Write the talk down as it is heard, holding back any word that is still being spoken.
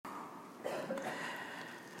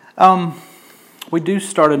We do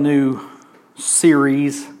start a new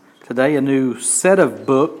series today, a new set of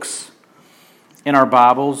books in our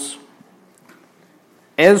Bibles.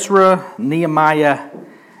 Ezra, Nehemiah,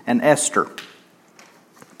 and Esther.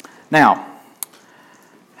 Now,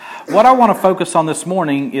 what I want to focus on this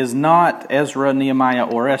morning is not Ezra, Nehemiah,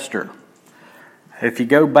 or Esther. If you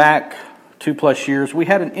go back 2+ years, we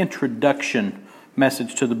had an introduction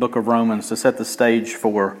message to the book of Romans to set the stage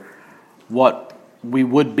for what we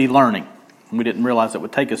would be learning. We didn't realize it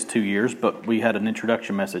would take us 2 years, but we had an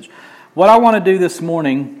introduction message. What I want to do this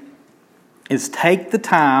morning is take the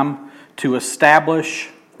time to establish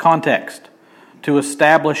context, to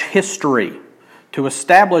establish history, to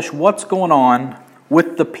establish what's going on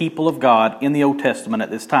with the people of God in the Old Testament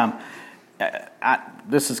at this time.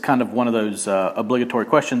 This is kind of one of those obligatory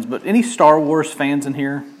questions, but any Star Wars fans in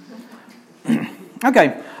here?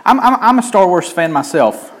 Okay, I'm a Star Wars fan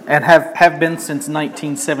myself, and have been since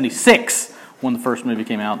 1976 when the first movie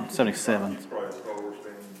came out in 77.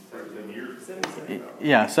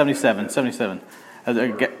 Yeah, 77.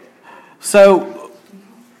 So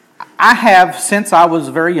I have, since I was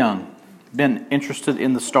very young, been interested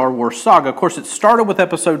in the Star Wars saga. Of course, it started with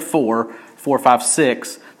episode 4, 5,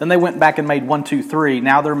 6. Then they went back and made 1, 2, 3.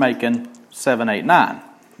 Now they're making 7, 8, 9.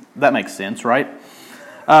 That makes sense, right?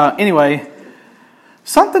 Anyway,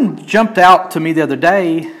 something jumped out to me the other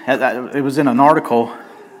day. It was in an article,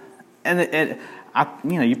 and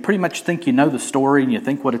you pretty much think you know the story and you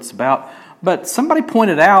think what it's about. But somebody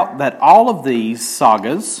pointed out that all of these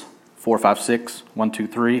sagas, 4, 5, 6, 1, 2,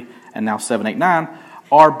 3, and now 7, 8, 9,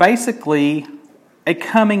 are basically a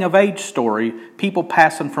coming-of-age story. People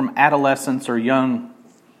passing from adolescence or young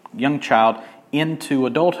child into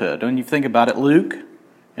adulthood. And you think about it, Luke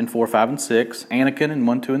in 4, 5, and 6, Anakin in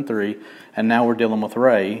 1, 2, and 3, and now we're dealing with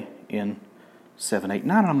Rey in 7, 8,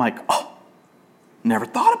 9. And I'm like, never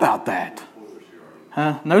thought about that.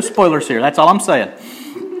 No spoilers here. That's all I'm saying.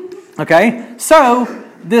 Okay? So,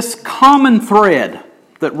 this common thread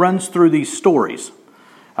that runs through these stories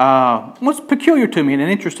was peculiar to me and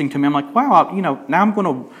interesting to me. I'm like, wow, now I'm going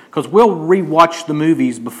to, because we'll rewatch the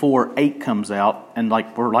movies before 8 comes out, and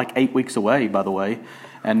we're 8 weeks away, by the way,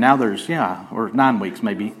 and now there's or 9 weeks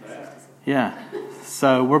maybe,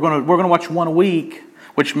 So we're going to watch one a week,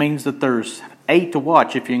 which means that there's 8 to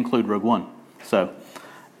watch if you include Rogue One. So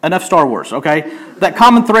enough Star Wars, okay? That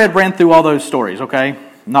common thread ran through all those stories, okay?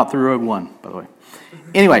 Not through Rogue One, by the way.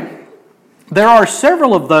 Anyway. There are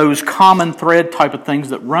several of those common thread type of things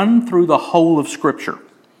that run through the whole of Scripture,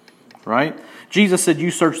 right? Jesus said,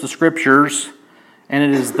 you search the Scriptures, and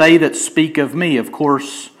it is they that speak of me. Of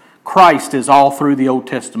course, Christ is all through the Old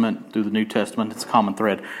Testament, through the New Testament. It's a common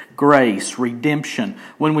thread. Grace, redemption.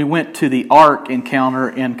 When we went to the Ark encounter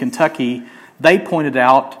in Kentucky, they pointed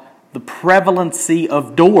out the prevalency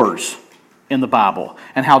of doors in the Bible,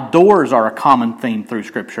 and how doors are a common theme through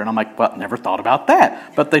Scripture. And I'm like, well, never thought about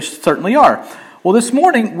that, but they certainly are. Well, this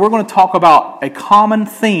morning, we're going to talk about a common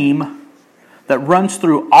theme that runs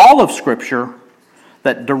through all of Scripture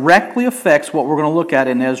that directly affects what we're going to look at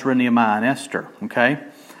in Ezra, Nehemiah, and Esther, okay?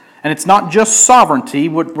 And it's not just sovereignty.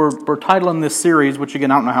 We're titling this series, which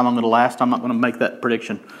again, I don't know how long it'll last. I'm not going to make that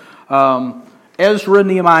prediction. Ezra,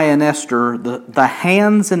 Nehemiah, and Esther, the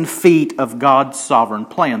hands and feet of God's sovereign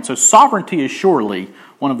plan. So sovereignty is surely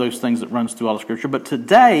one of those things that runs through all of Scripture. But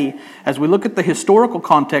today, as we look at the historical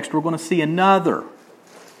context, we're going to see another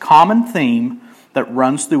common theme that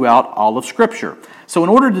runs throughout all of Scripture. So in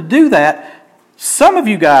order to do that, some of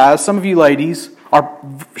you guys, some of you ladies, are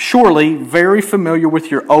surely very familiar with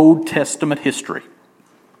your Old Testament history.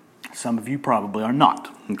 Some of you probably are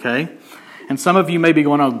not, okay? And some of you may be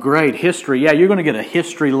going, oh, great, history. Yeah, you're going to get a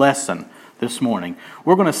history lesson this morning.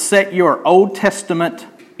 We're going to set your Old Testament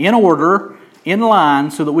in order, in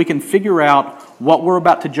line, so that we can figure out what we're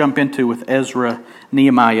about to jump into with Ezra,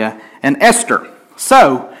 Nehemiah, and Esther.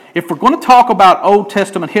 So, if we're going to talk about Old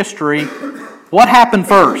Testament history, what happened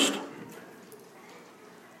first?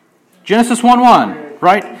 Genesis 1:1,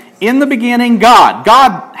 right? In the beginning, God.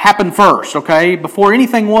 God happened first, okay? Before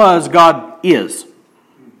anything was, God is,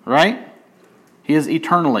 right? He is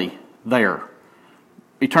eternally there.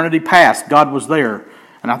 Eternity past, God was there.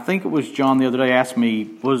 And I think it was John the other day asked me,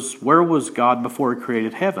 where was God before He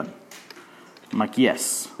created heaven? I'm like,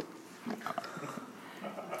 yes.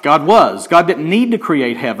 God was. God didn't need to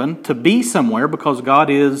create heaven to be somewhere because God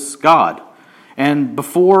is God. And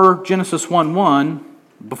before Genesis 1:1,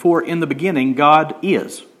 before in the beginning, God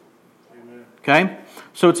is. Okay?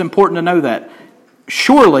 So it's important to know that.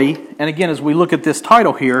 Surely, and again as we look at this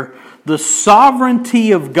title here, the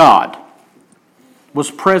sovereignty of God was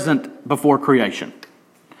present before creation.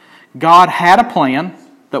 God had a plan.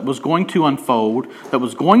 that was going to unfold, that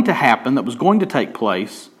was going to happen, that was going to take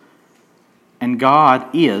place. And God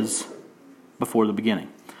is before the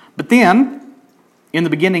beginning. But then, in the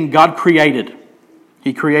beginning, God created.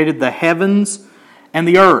 He created the heavens and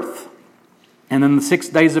the earth. And then the 6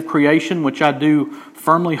 days of creation, which I do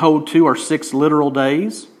firmly hold to, are 6 literal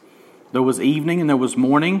days. There was evening and there was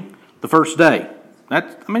morning the first day.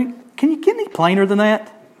 Can you get any plainer than that?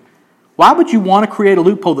 Why would you want to create a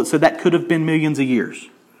loophole that said that could have been millions of years?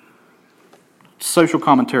 Social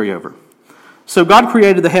commentary over. So God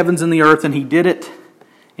created the heavens and the earth, and He did it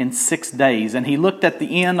in 6 days. And He looked at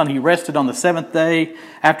the end, and He rested on the 7th day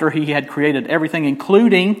after He had created everything,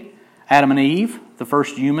 including Adam and Eve, the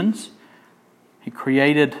first humans.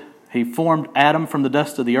 He formed Adam from the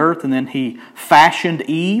dust of the earth, and then He fashioned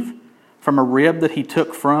Eve from a rib that He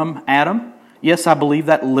took from Adam. Yes, I believe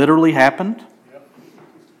that literally happened.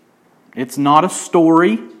 It's not a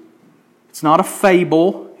story. It's not a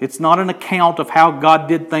fable. It's not an account of how God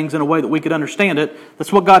did things in a way that we could understand it.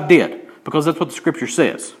 That's what God did, because that's what the Scripture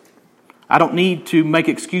says. I don't need to make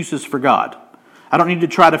excuses for God. I don't need to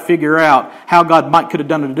try to figure out how God could have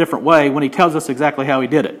done it a different way when He tells us exactly how He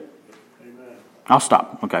did it. Amen. I'll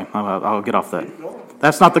stop. Okay, I'll get off that.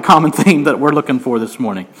 That's not the common theme that we're looking for this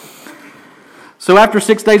morning. So after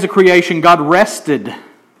 6 days of creation, God rested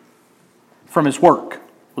from His work.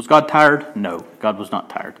 Was God tired? No, God was not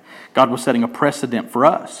tired. God was setting a precedent for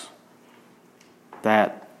us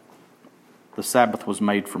that the Sabbath was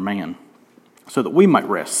made for man so that we might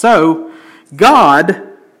rest. So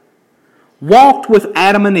God walked with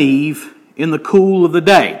Adam and Eve in the cool of the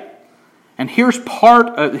day. And here's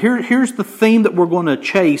the theme that we're going to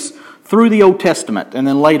chase through the Old Testament and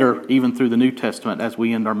then later even through the New Testament as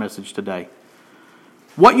we end our message today.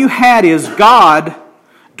 What you had is God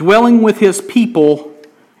dwelling with His people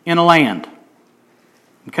in a land.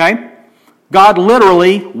 Okay? God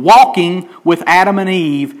literally walking with Adam and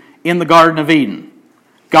Eve in the Garden of Eden.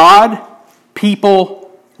 God,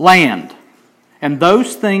 people, land. And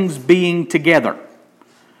those things being together.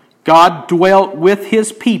 God dwelt with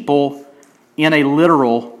His people in a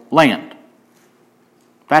literal land.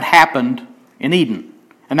 That happened in Eden.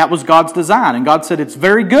 And that was God's design. And God said it's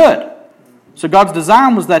very good. So God's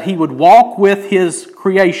design was that He would walk with His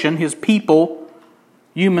creation, His people,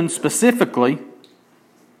 humans specifically,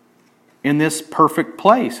 in this perfect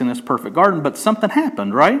place, in this perfect garden. But something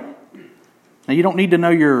happened, right? Now you don't need to know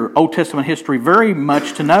your Old Testament history very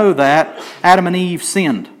much to know that Adam and Eve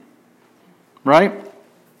sinned. Right?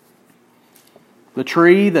 The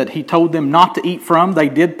tree that He told them not to eat from, they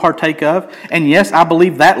did partake of. And yes, I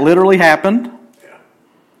believe that literally happened.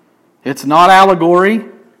 It's not allegory.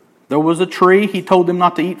 There was a tree He told them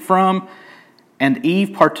not to eat from, and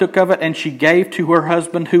Eve partook of it, and she gave to her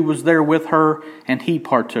husband who was there with her, and he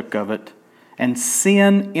partook of it. And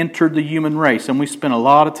sin entered the human race. And we spent a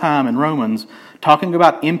lot of time in Romans talking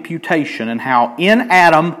about imputation and how in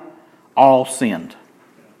Adam all sinned.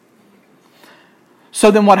 So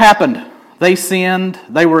then what happened? They sinned,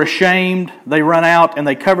 they were ashamed, they run out, and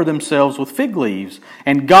they cover themselves with fig leaves.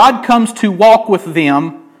 And God comes to walk with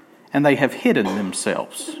them, and they have hidden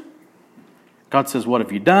themselves. God says, what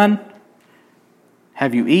have you done?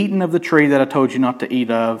 Have you eaten of the tree that I told you not to eat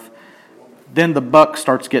of? Then the buck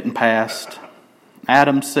starts getting passed.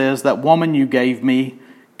 Adam says, that woman you gave me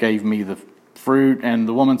the fruit. And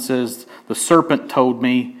the woman says, the serpent told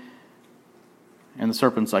me. And the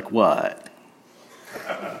serpent's like, what?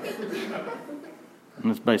 And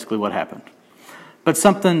that's basically what happened. But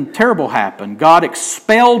something terrible happened. God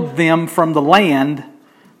expelled them from the land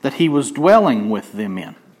that He was dwelling with them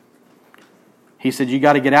in. He said, you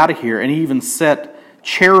got to get out of here. And He even set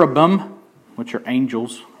cherubim, which are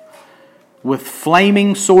angels, with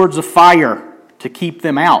flaming swords of fire to keep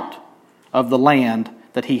them out of the land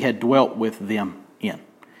that He had dwelt with them in.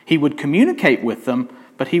 He would communicate with them,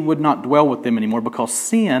 but He would not dwell with them anymore because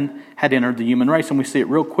sin had entered the human race. And we see it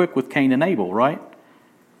real quick with Cain and Abel, right?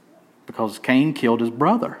 Because Cain killed his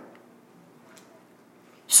brother.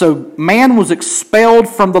 So man was expelled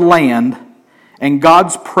from the land, and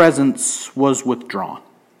God's presence was withdrawn.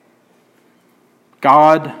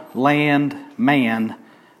 God, land, man,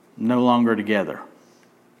 no longer together.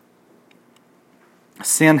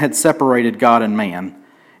 Sin had separated God and man,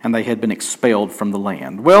 and they had been expelled from the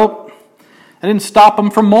land. Well, that didn't stop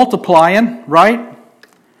them from multiplying, right?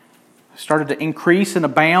 They started to increase and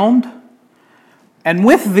abound. And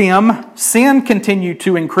with them, sin continued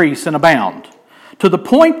to increase and abound. To the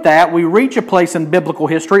point that we reach a place in biblical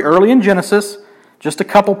history, early in Genesis, just a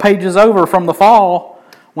couple pages over from the fall,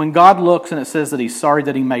 When God looks and it says that He's sorry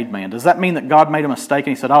that He made man, does that mean that God made a mistake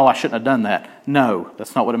and He said, oh, I shouldn't have done that? No,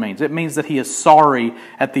 that's not what it means. It means that He is sorry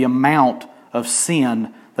at the amount of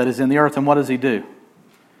sin that is in the earth. And what does He do?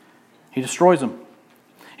 He destroys them.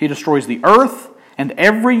 He destroys the earth and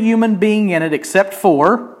every human being in it except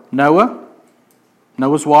for Noah,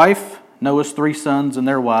 Noah's wife, Noah's 3 sons and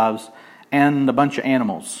their wives, and a bunch of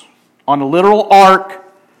animals. On a literal ark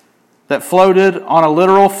that floated on a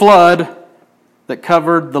literal flood that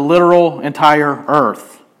covered the literal entire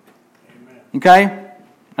earth. Amen. Okay?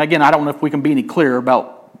 Again, I don't know if we can be any clearer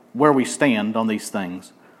about where we stand on these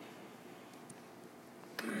things.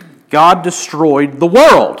 God destroyed the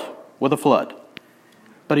world with a flood,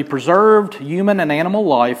 but He preserved human and animal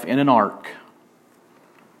life in an ark.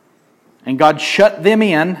 And God shut them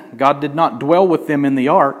in. God did not dwell with them in the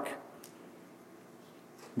ark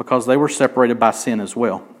because they were separated by sin as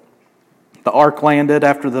well. The ark landed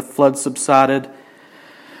after the flood subsided.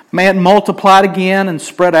 Man multiplied again and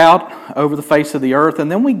spread out over the face of the earth.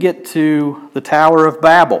 And then we get to the Tower of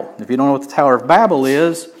Babel. If you don't know what the Tower of Babel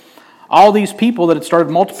is, all these people that had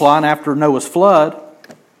started multiplying after Noah's flood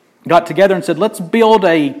got together and said, let's build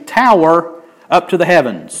a tower up to the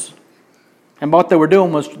heavens. And what they were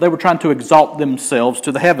doing was they were trying to exalt themselves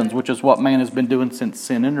to the heavens, which is what man has been doing since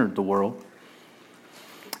sin entered the world.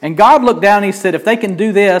 And God looked down and He said, if they can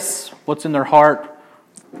do this, what's in their heart,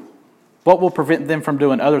 what will prevent them from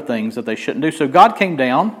doing other things that they shouldn't do? So God came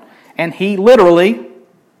down and He literally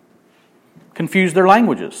confused their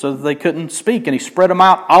languages so that they couldn't speak. And He spread them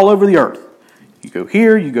out all over the earth. You go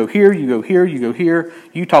here, you go here, you go here, you go here.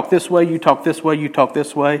 You talk this way, you talk this way, you talk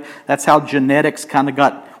this way. That's how genetics kind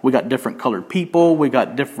of we got different colored people. We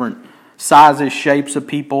got different sizes, shapes of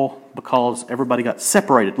people because everybody got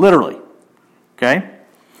separated, literally. Okay?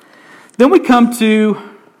 Then we come to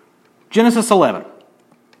Genesis 11,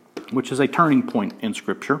 which is a turning point in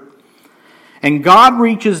Scripture. And God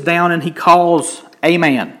reaches down and He calls a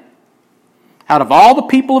man. Out of all the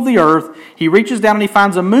people of the earth, He reaches down and He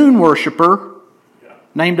finds a moon worshiper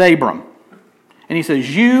named Abram. And He says,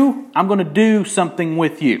 I'm going to do something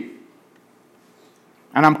with you.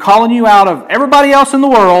 And I'm calling you out of everybody else in the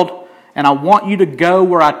world, and I want you to go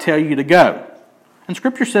where I tell you to go. And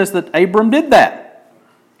Scripture says that Abram did that.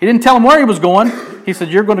 He didn't tell him where he was going. He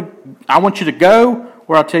said, I want you to go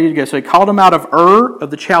where I tell you to go. So He called him out of Ur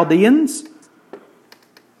of the Chaldeans.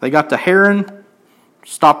 They got to Haran,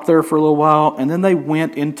 stopped there for a little while, and then they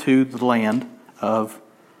went into the land of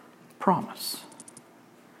promise.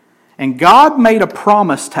 And God made a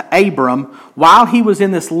promise to Abram while he was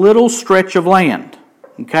in this little stretch of land.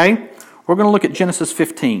 Okay? We're going to look at Genesis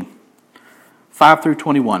 15, 5 through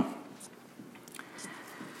 21.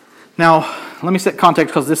 Now, let me set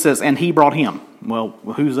context because this says, and He brought him. Well,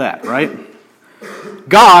 who's that, right?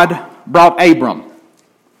 God brought Abram.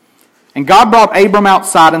 And God brought Abram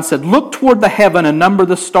outside and said, look toward the heaven and number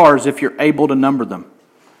the stars if you're able to number them.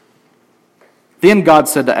 Then God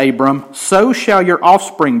said to Abram, so shall your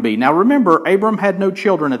offspring be. Now remember, Abram had no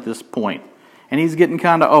children at this point, and he's getting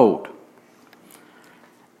kind of old.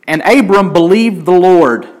 And Abram believed the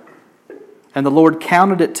Lord, and the Lord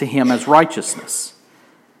counted it to him as righteousness.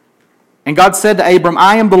 And God said to Abram,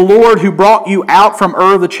 I am the Lord who brought you out from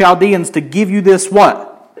Ur of the Chaldeans to give you this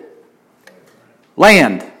what?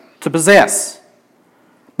 Land to possess.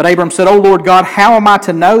 But Abram said, O Lord God, how am I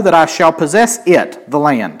to know that I shall possess it, the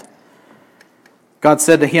land? God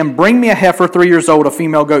said to him, bring me a heifer 3 years old, a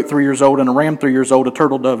female goat 3 years old, and a ram 3 years old, a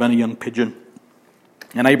turtle dove, and a young pigeon.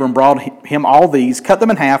 And Abram brought him all these, cut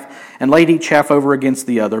them in half, and laid each half over against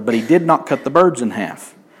the other, but he did not cut the birds in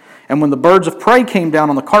half. And when the birds of prey came down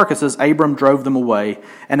on the carcasses, Abram drove them away.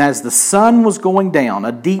 And as the sun was going down,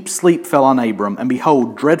 a deep sleep fell on Abram, and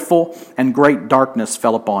behold, dreadful and great darkness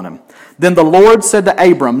fell upon him. Then the Lord said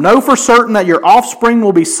to Abram, know for certain that your offspring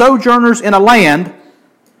will be sojourners in a land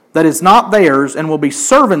that is not theirs, and will be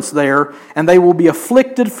servants there, and they will be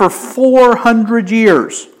afflicted for 400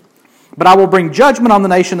 years. But I will bring judgment on the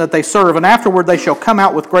nation that they serve, and afterward they shall come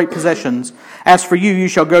out with great possessions. As for you, you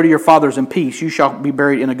shall go to your fathers in peace. You shall be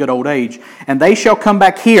buried in a good old age. And they shall come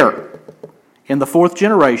back here in the 4th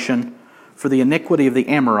generation, for the iniquity of the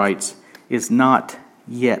Amorites is not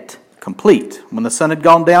yet complete. When the sun had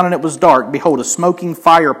gone down and it was dark, behold, a smoking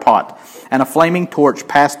fire pot and a flaming torch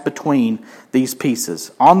passed between these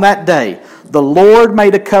pieces. On that day, the Lord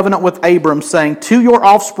made a covenant with Abram, saying, to your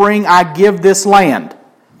offspring I give this land,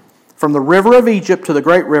 from the river of Egypt to the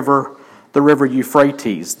great river, the river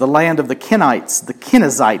Euphrates, the land of the Kenites, the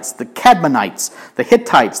Kenizzites, the Cadmonites, the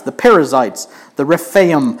Hittites, the Perizzites, the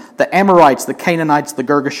Rephaim, the Amorites, the Canaanites, the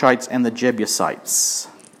Girgashites, and the Jebusites.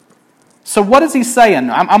 So what is he saying?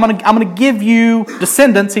 I'm going to give you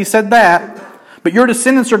descendants. He said that. But your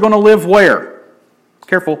descendants are going to live where?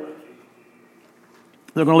 Careful.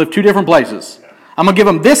 They're going to live two different places. I'm going to give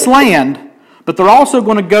them this land, but they're also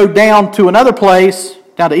going to go down to another place,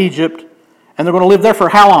 down to Egypt, and they're going to live there for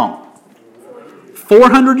how long?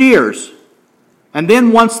 400 years. And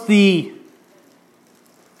then once the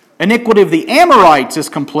iniquity of the Amorites is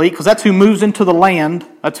complete, because that's who moves into the land,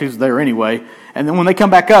 that's who's there anyway, and then when they come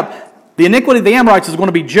back up, the iniquity of the Amorites is going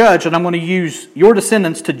to be judged, and I'm going to use your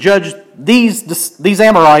descendants to judge these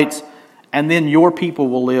Amorites, and then your people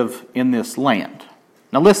will live in this land.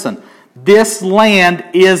 Now listen, this land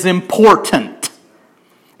is important.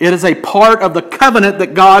 It is a part of the covenant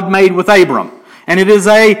that God made with Abram, and it is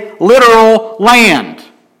a literal land.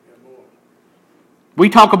 We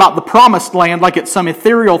talk about the promised land like it's some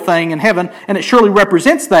ethereal thing in heaven, and it surely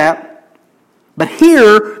represents that. But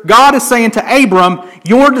here, God is saying to Abram,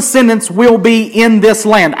 your descendants will be in this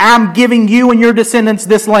land. I'm giving you and your descendants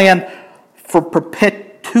this land for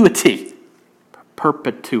perpetuity.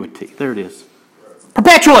 Perpetuity. There it is.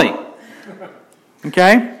 Perpetually.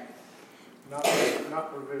 Okay? Not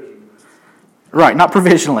provisionally. Right, not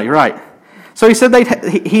provisionally, right. So he said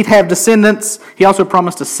he'd have descendants. He also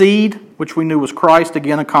promised a seed, which we knew was Christ,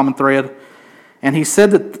 again a common thread. And he said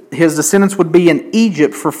that his descendants would be in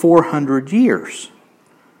Egypt for 400 years.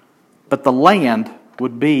 But the land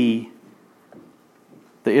would be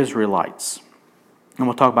the Israelites. And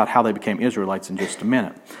we'll talk about how they became Israelites in just a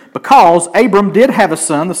minute. Because Abram did have a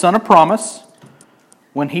son, the son of promise,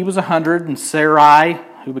 when he was 100 and Sarai,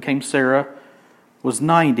 who became Sarah, was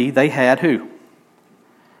 90, they had who?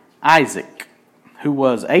 Isaac, who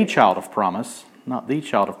was a child of promise, not the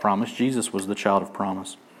child of promise. Jesus was the child of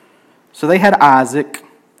promise. So they had Isaac.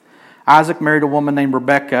 Isaac married a woman named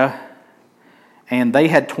Rebekah, and they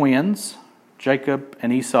had twins, Jacob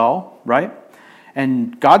and Esau, right?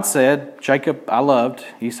 And God said, Jacob I loved,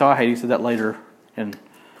 Esau I hated. He said that later. And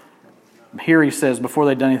here he says, before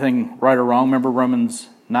they'd done anything right or wrong, remember Romans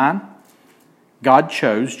 9? God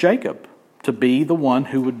chose Jacob to be the one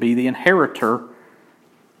who would be the inheritor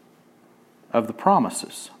of the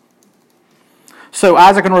promises. So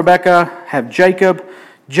Isaac and Rebekah have Jacob.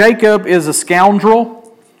 Jacob is a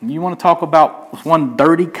scoundrel. You want to talk about one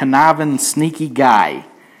dirty, conniving, sneaky guy.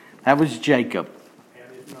 That was Jacob.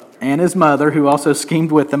 And his mother, who also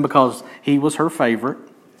schemed with him because he was her favorite.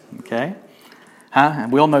 Okay?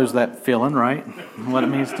 And Will knows that feeling, right? What it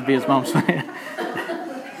means to be his mom's favorite.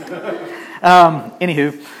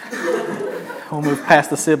 Anywho, we'll move past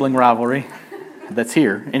the sibling rivalry that's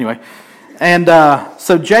here. Anyway. And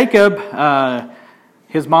so Jacob,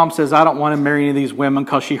 his mom says, I don't want him to marry any of these women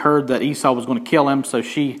because she heard that Esau was going to kill him. So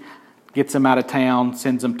she gets him out of town,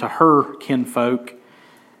 sends him to her kinfolk.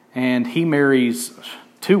 And he marries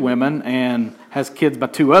 2 women and has kids by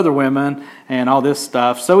 2 other women and all this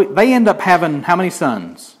stuff. So they end up having how many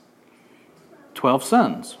sons? 12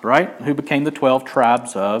 sons, right? Who became the 12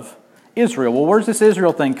 tribes of Israel. Well, where's this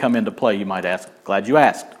Israel thing come into play, you might ask? Glad you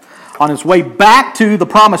asked. On his way back to the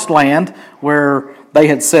promised land where they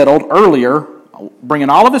had settled earlier, bringing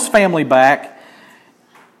all of his family back,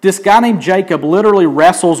 this guy named Jacob literally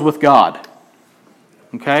wrestles with God.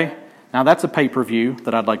 Okay? Now that's a pay-per-view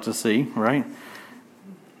that I'd like to see, right?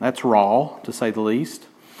 That's raw, to say the least.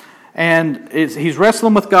 And he's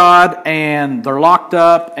wrestling with God, and they're locked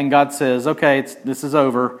up, and God says, okay, this is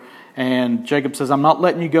over. And Jacob says, I'm not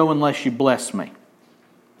letting you go unless you bless me.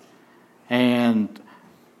 And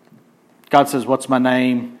God says, what's my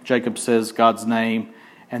name? Jacob says God's name.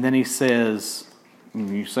 And then he says,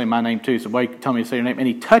 you say my name too, so wait, tell me to say your name. And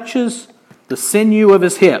he touches the sinew of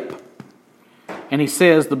his hip. And he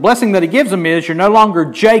says, the blessing that he gives him is, you're no longer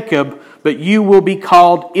Jacob, but you will be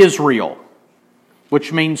called Israel,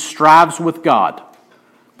 which means strives with God.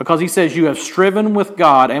 Because he says, you have striven with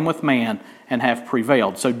God and with man and have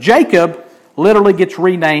prevailed. So Jacob literally gets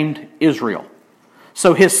renamed Israel.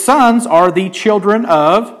 So his sons are the children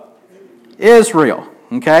of Israel.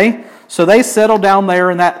 Okay? So they settle down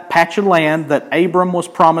there in that patch of land that Abram was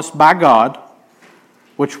promised by God,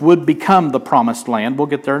 which would become the promised land. We'll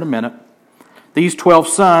get there in a minute. These 12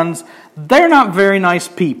 sons, they're not very nice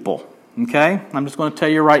people. Okay? I'm just going to tell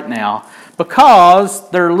you right now. Because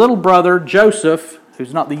their little brother, Joseph,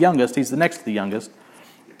 who's not the youngest, he's the next to the youngest,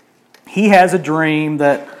 he has a dream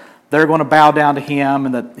that they're going to bow down to him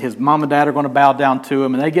and that his mom and dad are going to bow down to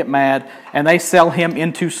him, and they get mad and they sell him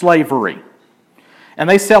into slavery. And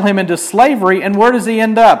they sell him into slavery, and where does he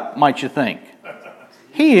end up, might you think?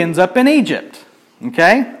 He ends up in Egypt.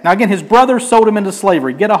 Okay? Now again, his brothers sold him into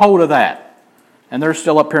slavery. Get a hold of that. And they're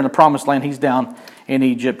still up here in the promised land. He's down in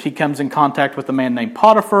Egypt. He comes in contact with a man named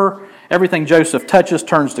Potiphar, Everything Joseph touches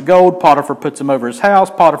turns to gold. Potiphar puts him over his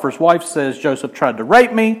house. Potiphar's wife says, Joseph tried to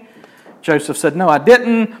rape me. Joseph said, no, I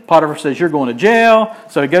didn't. Potiphar says, you're going to jail.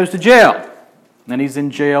 So he goes to jail. And he's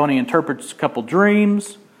in jail and he interprets a couple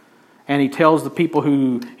dreams. And he tells the people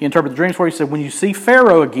who he interpreted the dreams for, he said, when you see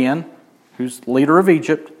Pharaoh again, who's leader of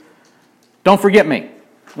Egypt, don't forget me.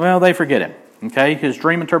 Well, they forget him. Okay, his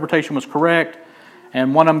dream interpretation was correct.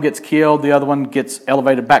 And one of them gets killed. The other one gets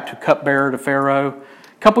elevated back to cupbearer to Pharaoh.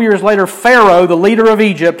 A couple years later, Pharaoh, the leader of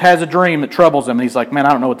Egypt, has a dream that troubles him. And he's like, man,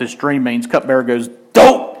 I don't know what this dream means. Cupbearer goes,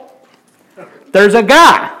 dope! There's a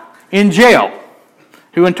guy in jail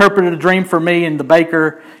who interpreted a dream for me and the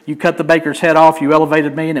baker. You cut the baker's head off, you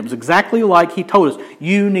elevated me, and it was exactly like he told us.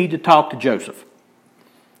 You need to talk to Joseph.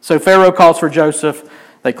 So Pharaoh calls for Joseph.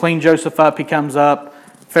 They clean Joseph up. He comes up.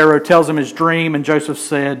 Pharaoh tells him his dream, and Joseph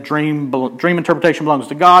said, dream interpretation belongs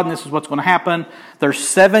to God, and this is what's going to happen. There's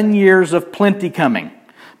 7 years of plenty coming.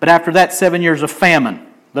 But after that, 7 years of famine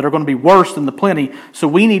that are going to be worse than the plenty. So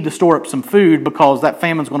we need to store up some food because that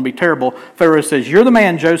famine's going to be terrible. Pharaoh says, you're the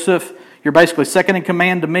man, Joseph. You're basically second in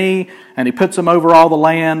command to me. And he puts them over all the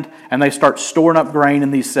land, and they start storing up grain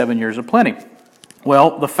in these 7 years of plenty.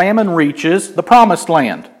 Well, the famine reaches the promised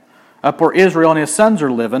land, up where Israel and his sons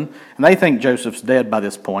are living, and they think Joseph's dead by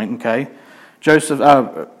this point, okay?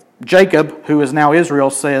 Jacob, who is now Israel,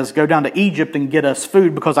 says, go down to Egypt and get us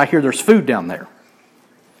food because I hear there's food down there.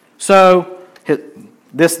 So,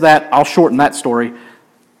 I'll shorten that story.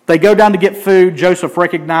 They go down to get food. Joseph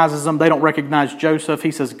recognizes them. They don't recognize Joseph.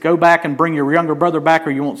 He says, go back and bring your younger brother back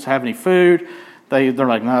or you won't have any food. They're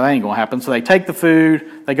like, no, that ain't going to happen. So they take the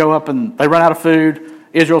food. They go up and they run out of food.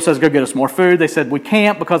 Israel says, go get us more food. They said, we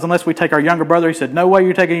can't because unless we take our younger brother. He said, no way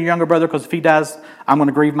you're taking your younger brother because if he dies, I'm going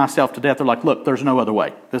to grieve myself to death. They're like, look, there's no other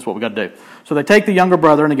way. This is what we got to do. So they take the younger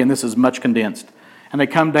brother, and again, this is much condensed. And they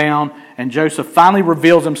come down, and Joseph finally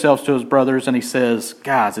reveals himself to his brothers, and he says,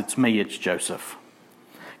 guys, it's me, it's Joseph.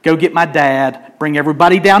 Go get my dad, bring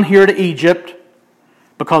everybody down here to Egypt,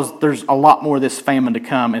 because there's a lot more of this famine to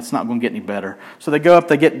come. It's not going to get any better. So they go up,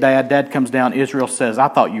 they get dad. Dad comes down. Israel says, I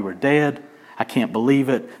thought you were dead. I can't believe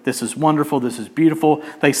it. This is wonderful. This is beautiful.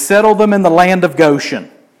 They settle them in the land of Goshen.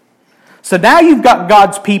 So now you've got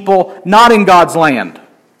God's people not in God's land.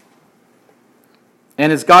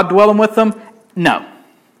 And is God dwelling with them? No.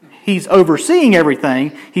 He's overseeing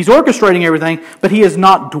everything. He's orchestrating everything, but he is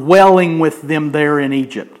not dwelling with them there in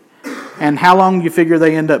Egypt. And how long do you figure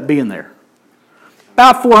they end up being there?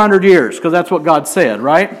 About 400 years, because that's what God said,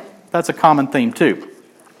 right? That's a common theme too.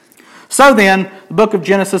 So then, the book of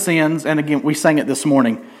Genesis ends, and again, we sang it this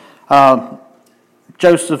morning.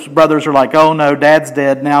 Joseph's brothers are like, oh no, Dad's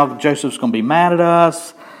dead. Now Joseph's going to be mad at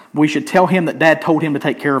us. We should tell him that Dad told him to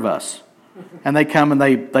take care of us. And they come and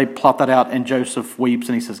they plot that out, and Joseph weeps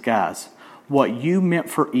and he says, guys, what you meant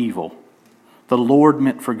for evil, the Lord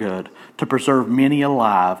meant for good, to preserve many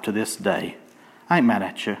alive to this day. I ain't mad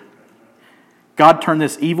at you. God turned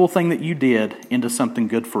this evil thing that you did into something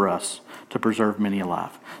good for us, to preserve many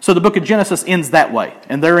alive. So the book of Genesis ends that way,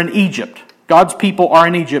 and they're in Egypt. God's people are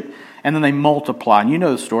in Egypt, and then they multiply. And you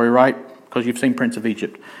know the story, right? Because you've seen Prince of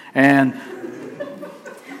Egypt. And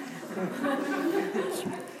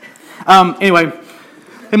anyway,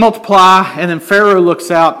 they multiply, and then Pharaoh looks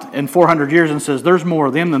out in 400 years and says, there's more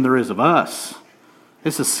of them than there is of us.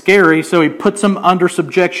 This is scary, so he puts them under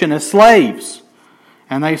subjection as slaves.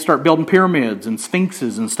 And they start building pyramids and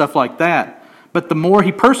sphinxes and stuff like that. But the more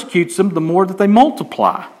he persecutes them, the more that they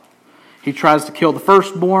multiply. He tries to kill the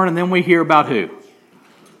firstborn, and then we hear about who?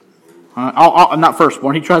 Not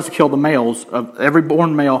firstborn. He tries to kill the males of every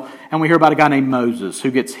born male, and we hear about a guy named Moses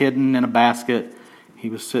who gets hidden in a basket. He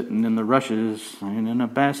was sitting in the rushes and in a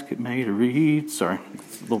basket made of reeds. Sorry,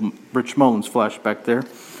 little Rich Mullins flashback there.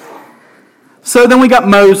 So then we got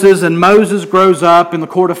Moses, and Moses grows up in the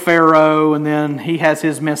court of Pharaoh, and then he has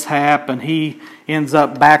his mishap, and he ends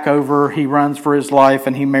up back over. He runs for his life,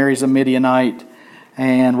 and he marries a Midianite.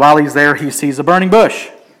 And while he's there, he sees a burning bush.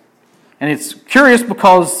 And it's curious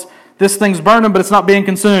because this thing's burning, but it's not being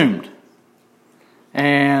consumed.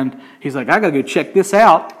 And he's like, I got to go check this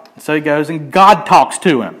out. So he goes, and God talks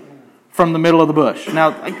to him from the middle of the bush.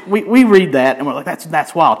 Now, we read that, and we're like,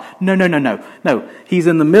 that's wild. No. He's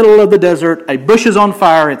in the middle of the desert. A bush is on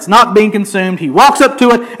fire. It's not being consumed. He walks up to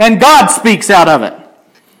it, and God speaks out of it.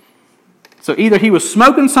 So either he was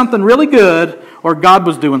smoking something really good, or God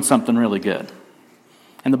was doing something really good.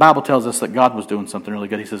 And the Bible tells us that God was doing something really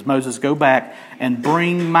good. He says, Moses, go back and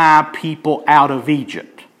bring my people out of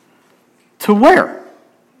Egypt. To where?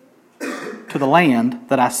 To the land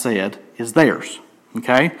that I said is theirs.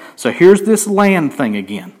 Okay? So here's this land thing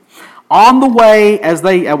again. On the way,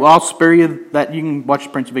 I'll spare you that. You can watch The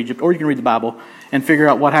Prince of Egypt, or you can read the Bible and figure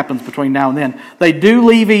out what happens between now and then. They do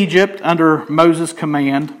leave Egypt under Moses'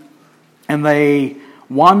 command, and they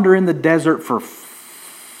wander in the desert for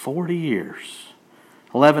 40 years.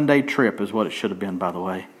 11-day trip is what it should have been, by the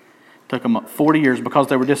way. It took them 40 years because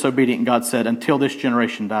they were disobedient, and God said, until this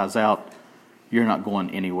generation dies out, you're not going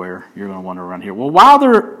anywhere. You're going to wander around here. Well, while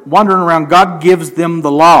they're wandering around, God gives them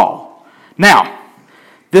the law. Now,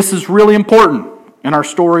 this is really important in our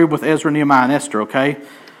story with Ezra, Nehemiah, and Esther, okay?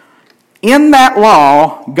 In that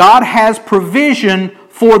law, God has provision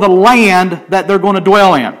for the land that they're going to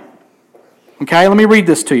dwell in. Okay, let me read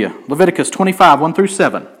this to you. Leviticus 25, 1 through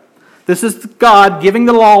 7. This is God giving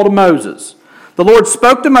the law to Moses. The Lord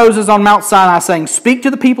spoke to Moses on Mount Sinai, saying, speak to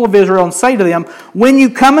the people of Israel and say to them, when you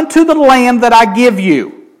come into the land that I give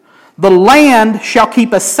you, the land shall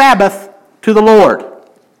keep a Sabbath to the Lord.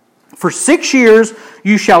 For 6 years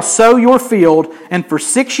you shall sow your field, and for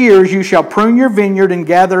 6 years you shall prune your vineyard and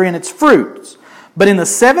gather in its fruits. But in the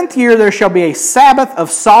 7th year there shall be a Sabbath of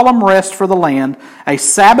solemn rest for the land, a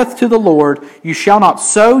Sabbath to the Lord. You shall not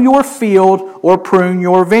sow your field or prune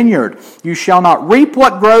your vineyard. You shall not reap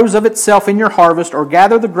what grows of itself in your harvest, or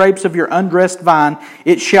gather the grapes of your undressed vine.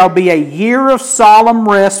 It shall be a year of solemn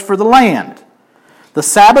rest for the land. The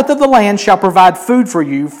Sabbath of the land shall provide food for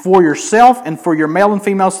you, for yourself and for your male and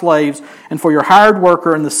female slaves, and for your hired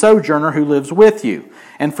worker and the sojourner who lives with you,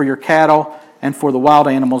 and for your cattle and for the wild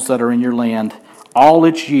animals that are in your land. All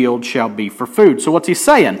its yield shall be for food. So what's he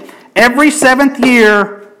saying? Every 7th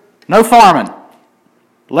year, no farming.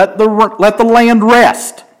 Let the land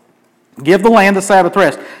rest. Give the land a Sabbath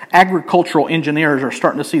rest. Agricultural engineers are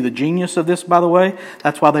starting to see the genius of this, by the way.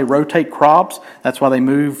 That's why they rotate crops. That's why they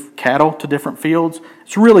move cattle to different fields.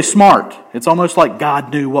 It's really smart. It's almost like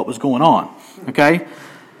God knew what was going on. Okay?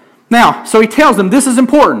 Now, so he tells them, this is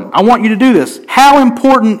important. I want you to do this. How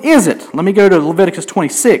important is it? Let me go to Leviticus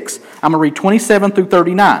 26. I'm going to read 27 through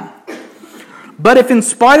 39. But if in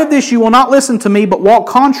spite of this you will not listen to me, but walk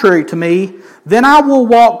contrary to me, then I will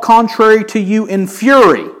walk contrary to you in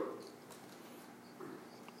fury.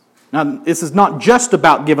 Now, this is not just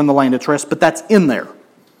about giving the land its rest, but that's in there.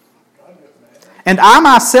 And I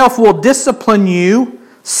myself will discipline you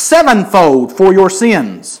sevenfold for your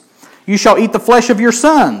sins. You shall eat the flesh of your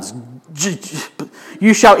sons.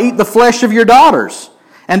 You shall eat the flesh of your daughters.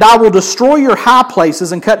 And I will destroy your high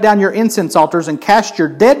places and cut down your incense altars and cast your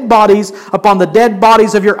dead bodies upon the dead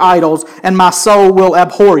bodies of your idols, and my soul will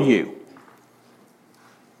abhor you.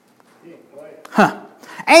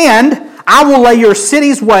 And I will lay your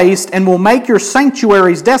cities waste and will make your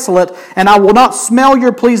sanctuaries desolate, and I will not smell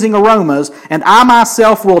your pleasing aromas, and I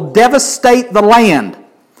myself will devastate the land,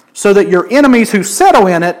 so that your enemies who settle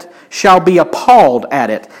in it shall be appalled at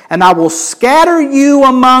it. And I will scatter you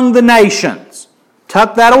among the nations.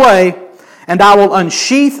 Tuck that away. And I will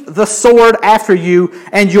unsheath the sword after you,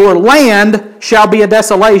 and your land shall be a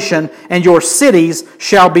desolation, and your cities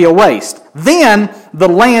shall be a waste. Then the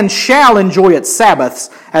land shall enjoy its Sabbaths,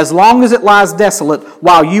 as long as it lies desolate,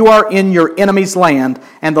 while you are in your enemy's land,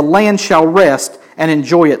 and the land shall rest and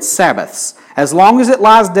enjoy its Sabbaths. As long as it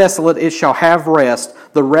lies desolate, it shall have rest,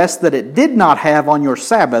 the rest that it did not have on your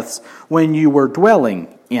Sabbaths when you were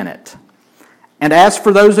dwelling in it. And as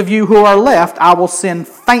for those of you who are left, I will send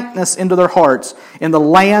faintness into their hearts in the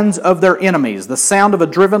lands of their enemies. The sound of a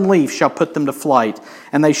driven leaf shall put them to flight,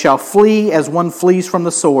 and they shall flee as one flees from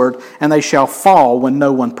the sword, and they shall fall when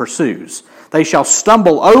no one pursues. They shall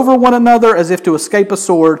stumble over one another as if to escape a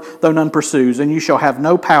sword, though none pursues, and you shall have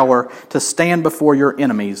no power to stand before your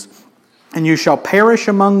enemies. And you shall perish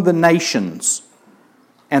among the nations,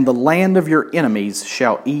 and the land of your enemies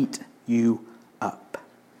shall eat you up.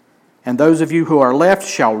 And those of you who are left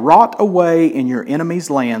shall rot away in your enemies'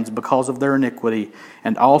 lands because of their iniquity,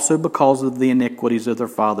 and also because of the iniquities of their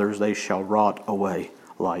fathers they shall rot away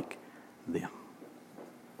like them.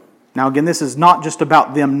 Now again, this is not just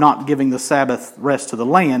about them not giving the Sabbath rest to the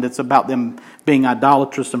land. It's about them being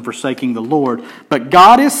idolatrous and forsaking the Lord. But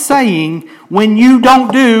God is saying, when you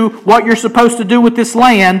don't do what you're supposed to do with this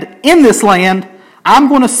land, in this land, I'm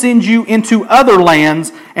going to send you into other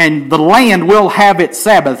lands, and the land will have its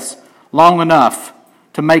Sabbaths long enough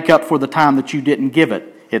to make up for the time that you didn't give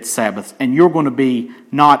it its Sabbaths. And you're going to be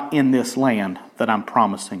not in this land that I'm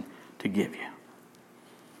promising to give you.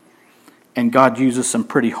 And God uses some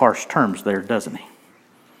pretty harsh terms there, doesn't he?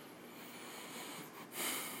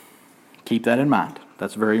 Keep that in mind.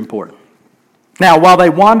 That's very important. Now, while they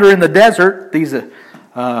wander in the desert, these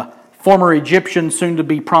former Egyptians, soon to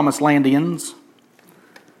be promised landians,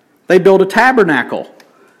 they build a tabernacle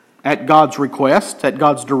at God's request, at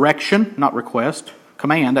God's direction, not request,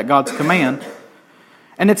 command, at God's command.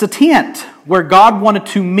 And it's a tent where God wanted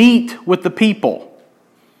to meet with the people.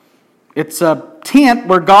 It's a tent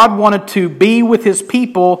where God wanted to be with His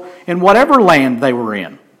people in whatever land they were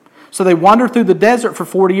in. So they wandered through the desert for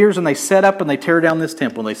 40 years and they set up and they tear down this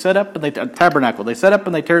temple. They set up and they tabernacle. They set up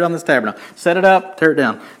and they tear down this tabernacle. Set it up, tear it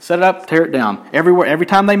down. Set it up, tear it down. Every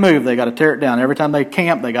time they move, they got to tear it down. Every time they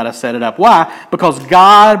camp, they got to set it up. Why? Because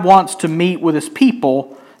God wants to meet with His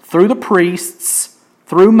people through the priests,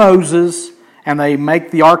 through Moses, and they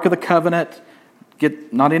make the Ark of the Covenant.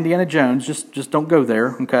 Get not Indiana Jones, just don't go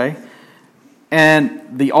there, okay?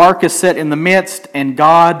 And the Ark is set in the midst, and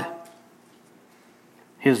God,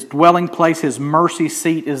 His dwelling place, His mercy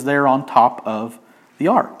seat is there on top of the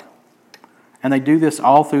Ark. And they do this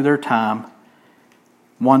all through their time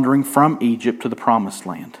wandering from Egypt to the Promised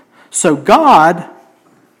Land. So God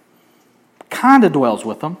kind of dwells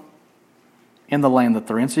with them in the land that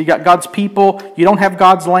they're in. So you got God's people. You don't have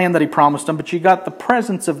God's land that He promised them, but you got the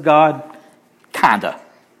presence of God, kind of.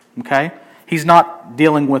 Okay? He's not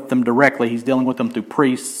dealing with them directly. He's dealing with them through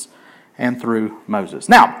priests and through Moses.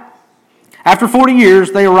 Now, after 40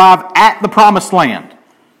 years, they arrive at the Promised Land.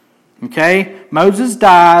 Okay? Moses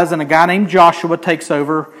dies, and a guy named Joshua takes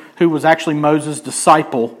over, who was actually Moses'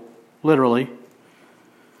 disciple, literally.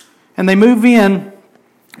 And they move in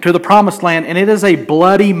to the Promised Land, and it is a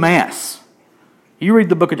bloody mess. You read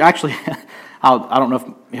the book of... Actually, I don't know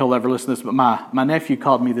if he'll ever listen to this, but my nephew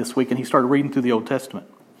called me this week, and he started reading through the Old Testament.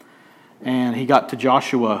 And he got to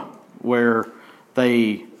Joshua, where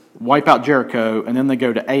they wipe out Jericho, and then they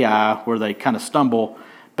go to Ai, where they kind of stumble.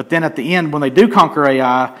 But then at the end, when they do conquer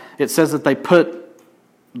Ai, it says that they put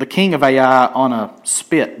the king of Ai on a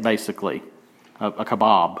spit, basically. A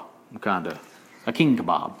kebab, kind of. A king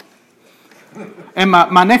kebab. And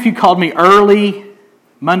my nephew called me early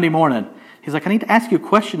Monday morning. He's like, I need to ask you a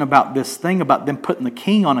question about this thing about them putting the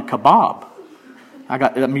king on a kebab.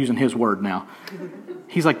 I'm using his word now.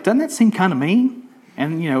 He's like, doesn't that seem kind of mean?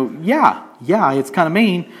 And, yeah, it's kind of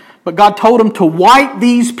mean. But God told him to wipe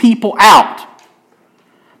these people out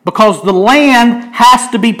because the land has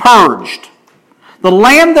to be purged. The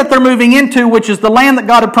land that they're moving into, which is the land that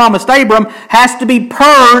God had promised Abram, has to be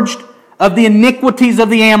purged of the iniquities of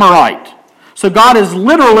the Amorite. So God is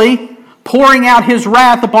literally pouring out His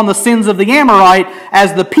wrath upon the sins of the Amorite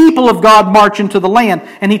as the people of God march into the land.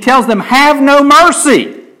 And He tells them, have no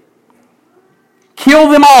mercy.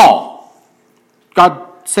 Kill them all. God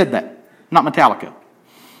said that, not Metallica.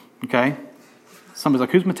 Okay? Somebody's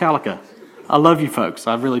like, who's Metallica? I love you folks.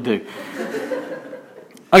 I really do.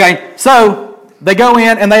 Okay, so they go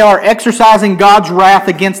in and they are exercising God's wrath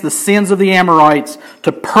against the sins of the Amorites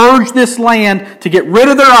to purge this land, to get rid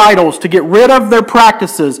of their idols, to get rid of their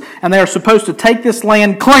practices, and they are supposed to take this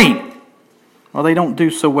land clean. Well, they don't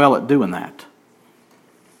do so well at doing that.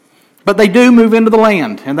 But they do move into the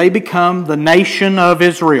land, and they become the nation of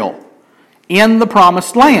Israel in the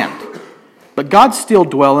Promised Land. But God's still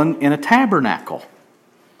dwelling in a tabernacle,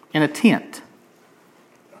 in a tent.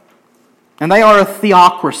 And they are a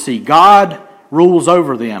theocracy. God rules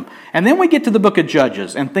over them. And then we get to the book of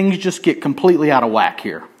Judges, and things just get completely out of whack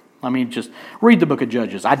here. I mean, just read the book of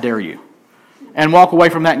Judges. I dare you. And walk away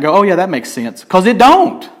from that and go, oh yeah, that makes sense. Because it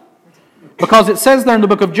don't. Because it says there in the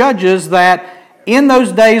book of Judges that in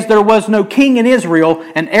those days there was no king in Israel,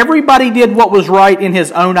 and everybody did what was right in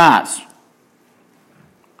his own eyes.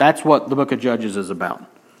 That's what the book of Judges is about.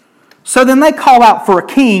 So then they call out for a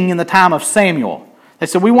king in the time of Samuel. They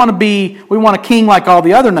said, we want a king like all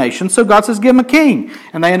the other nations. So God says, give them a king.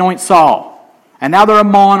 And they anoint Saul. And now they're a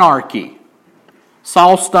monarchy.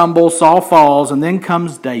 Saul stumbles, Saul falls, and then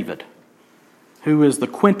comes David, who is the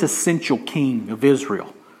quintessential king of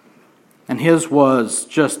Israel. And his was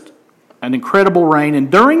just an incredible reign.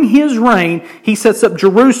 And during his reign, he sets up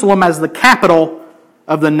Jerusalem as the capital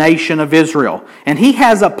of the nation of Israel. And he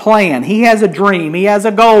has a plan. He has a dream. He has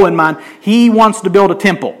a goal in mind. He wants to build a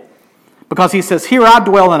temple. Because he says, here I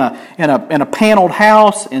dwell in a paneled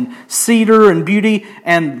house in cedar and beauty,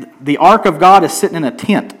 and the ark of God is sitting in a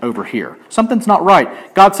tent over here. Something's not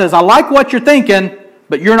right. God says, I like what you're thinking,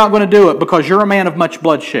 but you're not going to do it because you're a man of much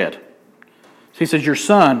bloodshed. So he says, your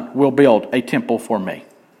son will build a temple for me.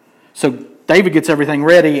 So David gets everything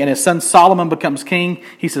ready, and his son Solomon becomes king.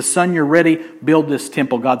 He says, son, you're ready. Build this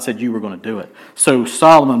temple. God said you were going to do it. So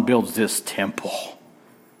Solomon builds this temple.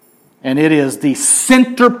 And it is the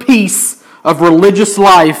centerpiece of religious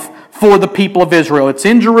life for the people of Israel. It's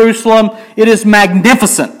in Jerusalem. It is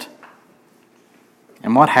magnificent.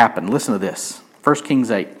 And what happened? Listen to this. 1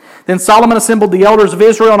 Kings 8. Then Solomon assembled the elders of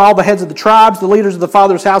Israel and all the heads of the tribes, the leaders of the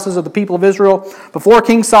fathers' houses of the people of Israel, before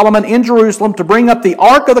King Solomon in Jerusalem to bring up the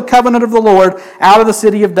ark of the covenant of the Lord out of the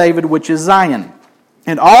city of David, which is Zion.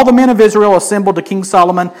 And all the men of Israel assembled to King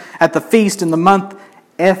Solomon at the feast in the month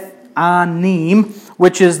Ethanim,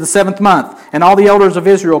 which is the 7th month. And all the elders of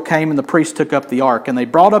Israel came, and the priests took up the ark. And they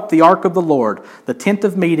brought up the ark of the Lord, the tent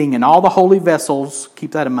of meeting, and all the holy vessels,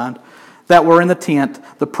 keep that in mind, that were in the tent.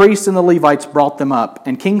 The priests and the Levites brought them up.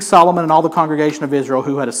 And King Solomon and all the congregation of Israel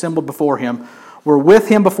who had assembled before him were with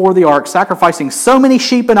him before the ark, sacrificing so many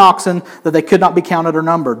sheep and oxen that they could not be counted or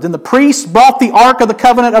numbered. Then the priests brought the ark of the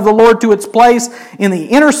covenant of the Lord to its place in the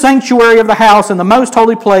inner sanctuary of the house, in the most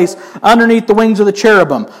holy place, underneath the wings of the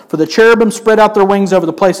cherubim. For the cherubim spread out their wings over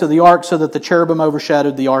the place of the ark, so that the cherubim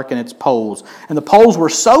overshadowed the ark and its poles. And the poles were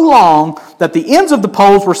so long that the ends of the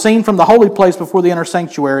poles were seen from the holy place before the inner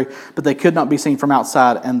sanctuary, but they could not be seen from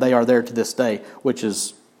outside, and they are there to this day, which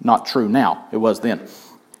is not true now. It was then.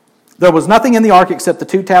 There was nothing in the ark except the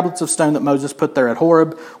 2 tablets of stone that Moses put there at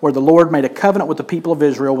Horeb, where the Lord made a covenant with the people of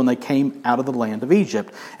Israel when they came out of the land of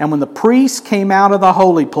Egypt. And when the priests came out of the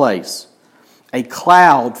holy place, a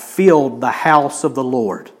cloud filled the house of the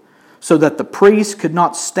Lord, so that the priests could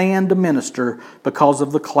not stand to minister because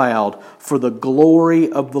of the cloud, for the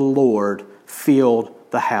glory of the Lord filled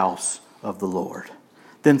the house of the Lord.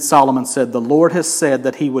 Then Solomon said, "The Lord has said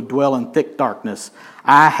that he would dwell in thick darkness.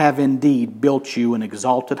 I have indeed built you an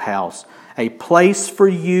exalted house, a place for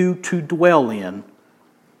you to dwell in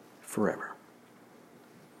forever."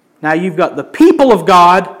 Now you've got the people of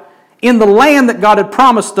God in the land that God had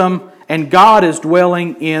promised them, and God is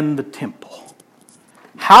dwelling in the temple.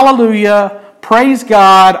 Hallelujah. Praise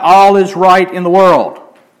God. All is right in the world.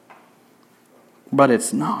 But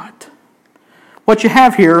it's not. What you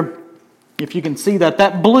have here, if you can see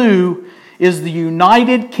that blue is the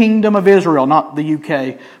United Kingdom of Israel, not the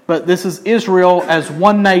UK, but this is Israel as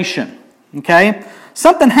one nation. Okay?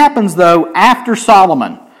 Something happens, though, after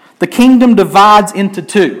Solomon. The kingdom divides into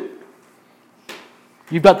 2.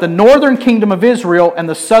 You've got the northern kingdom of Israel and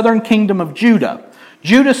the southern kingdom of Judah.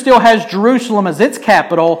 Judah still has Jerusalem as its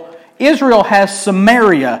capital. Israel has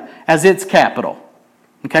Samaria as its capital.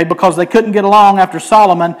 Okay, because they couldn't get along after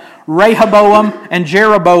Solomon, Rehoboam and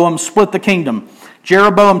Jeroboam split the kingdom.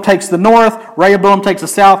 Jeroboam takes the north, Rehoboam takes the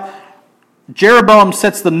south. Jeroboam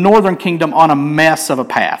sets the northern kingdom on a mess of a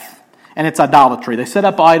path, and it's idolatry. They set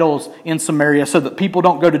up idols in Samaria so that people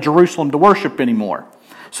don't go to Jerusalem to worship anymore.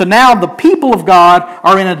 So now the people of God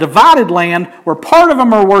are in a divided land where part of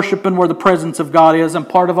them are worshiping where the presence of God is, and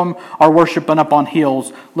part of them are worshiping up on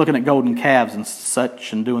hills, looking at golden calves and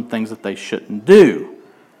such, and doing things that they shouldn't do.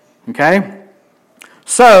 Okay?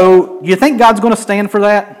 So, you think God's going to stand for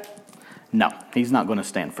that? No, He's not going to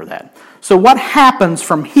stand for that. So what happens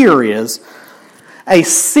from here is a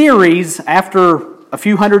series, after a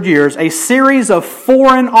few hundred years, a series of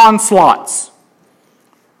foreign onslaughts.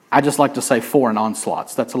 I just like to say foreign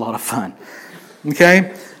onslaughts. That's a lot of fun.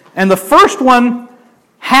 Okay? And the first one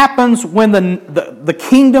happens when the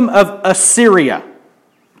kingdom of Assyria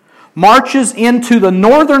marches into the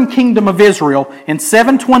northern kingdom of Israel in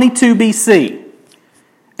 722 BC.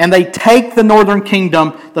 And they take the northern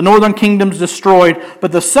kingdom. The northern kingdom's destroyed,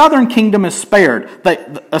 but the southern kingdom is spared.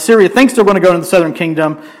 Assyria thinks they're going to go into the southern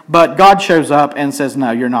kingdom, but God shows up and says, "No,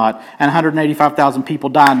 you're not." And 185,000 people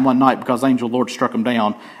died in one night because the angel of the Lord struck them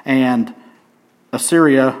down. And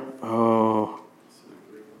Assyria,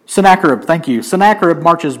 Sennacherib, thank you. Sennacherib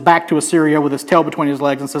marches back to Assyria with his tail between his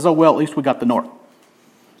legs and says, "Oh, well, at least we got the north."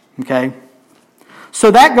 Okay? So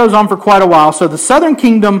that goes on for quite a while. So the southern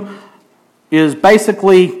kingdom is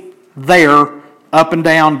basically there, up and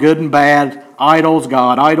down, good and bad, idols,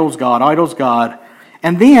 God, idols, God, idols, God.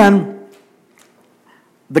 And then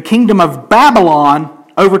the kingdom of Babylon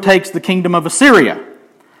overtakes the kingdom of Assyria.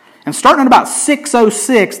 And starting at about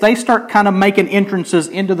 606, they start kind of making entrances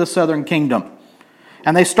into the southern kingdom.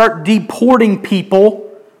 And they start deporting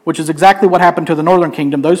people, which is exactly what happened to the northern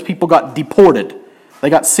kingdom. Those people got deported. They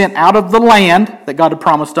got sent out of the land that God had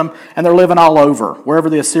promised them, and they're living all over, wherever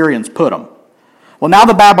the Assyrians put them. Well, now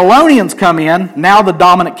the Babylonians come in, now the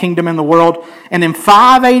dominant kingdom in the world, and in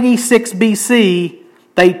 586 BC,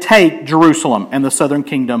 they take Jerusalem and the southern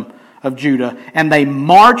kingdom of Judah, and they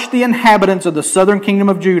march the inhabitants of the southern kingdom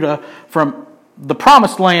of Judah from the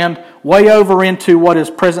promised land way over into what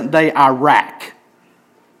is present-day Iraq.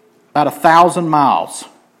 About 1,000 miles,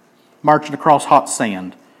 marching across hot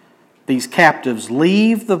sand. These captives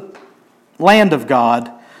leave the land of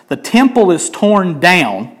God. The temple is torn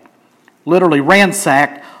down, literally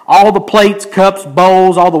ransacked. All the plates, cups,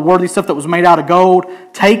 bowls, all the worthy stuff that was made out of gold,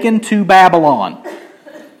 taken to Babylon.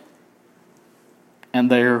 and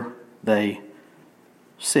there they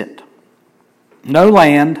sit. No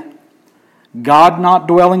land, God not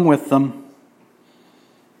dwelling with them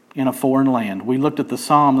in a foreign land. We looked at the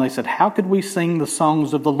psalm and they said, how could we sing the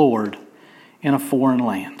songs of the Lord in a foreign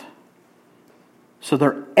land? So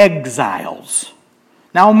they're exiles.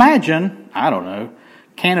 Now imagine, I don't know,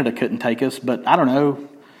 Canada couldn't take us, but I don't know,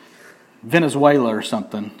 Venezuela or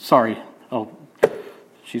something. Sorry. Oh,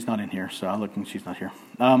 she's not in here, so I look and she's not here.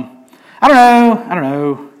 I don't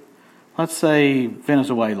know. Let's say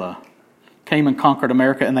Venezuela came and conquered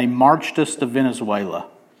America and they marched us to Venezuela.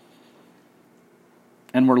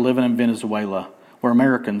 And we're living in Venezuela. We're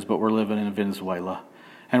Americans, but we're living in Venezuela.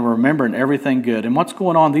 And we're remembering everything good. And what's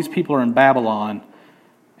going on? These people are in Babylon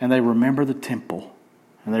and they remember the temple.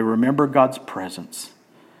 And they remember God's presence.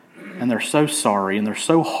 And they're so sorry and they're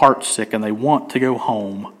so heartsick and they want to go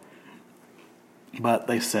home. But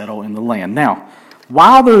they settle in the land. Now,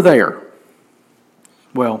 while they're there,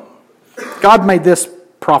 well, God made this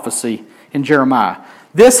prophecy in Jeremiah.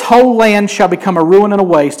 This whole land shall become a ruin and a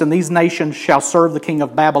waste, and these nations shall serve the king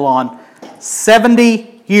of Babylon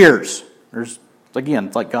 70 years. Again,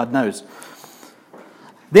 it's like God knows.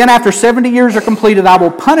 Then after 70 years are completed, I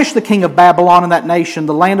will punish the king of Babylon and that nation,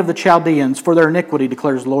 the land of the Chaldeans, for their iniquity,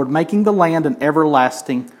 declares the Lord, making the land an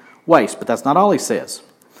everlasting waste. But that's not all he says.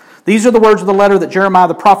 These are the words of the letter that Jeremiah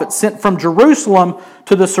the prophet sent from Jerusalem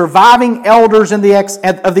to the surviving elders of the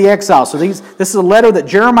exile. So this is a letter that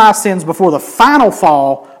Jeremiah sends before the final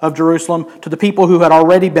fall of Jerusalem to the people who had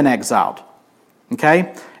already been exiled.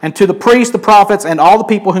 Okay? And to the priests, the prophets, and all the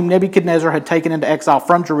people whom Nebuchadnezzar had taken into exile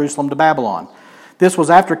from Jerusalem to Babylon. This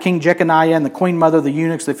was after King Jeconiah and the queen mother, the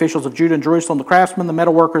eunuchs, the officials of Judah and Jerusalem, the craftsmen, the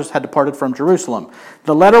metalworkers had departed from Jerusalem.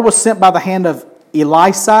 The letter was sent by the hand of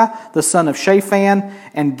Elisha, the son of Shaphan,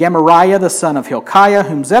 and Gemariah, the son of Hilkiah,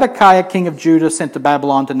 whom Zedekiah, king of Judah, sent to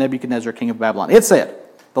Babylon to Nebuchadnezzar, king of Babylon. It said,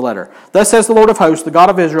 the letter, thus says the Lord of hosts, the God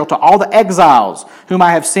of Israel, to all the exiles whom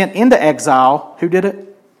I have sent into exile. Who did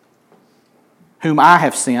it? Whom I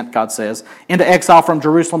have sent, God says, into exile from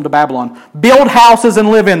Jerusalem to Babylon. Build houses and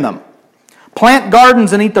live in them. Plant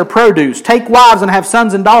gardens and eat their produce. Take wives and have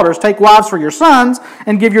sons and daughters. Take wives for your sons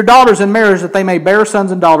and give your daughters in marriage that they may bear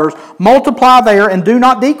sons and daughters. Multiply there and do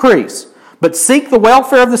not decrease. But seek the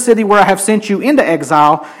welfare of the city where I have sent you into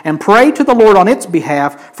exile, and pray to the Lord on its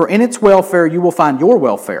behalf, for in its welfare you will find your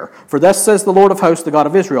welfare. For thus says the Lord of hosts, the God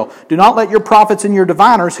of Israel, do not let your prophets and your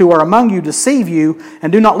diviners who are among you deceive you,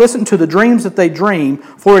 and do not listen to the dreams that they dream,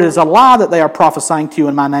 for it is a lie that they are prophesying to you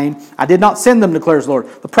in my name. I did not send them, declares the Lord.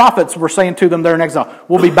 The prophets were saying to them there in exile,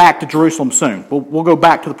 we'll be back to Jerusalem soon. We'll go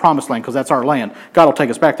back to the promised land because that's our land. God will take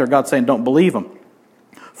us back there. God's saying, don't believe them.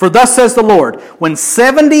 For thus says the Lord, when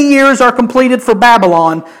 70 years are completed for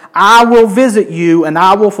Babylon, I will visit you and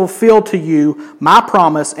I will fulfill to you my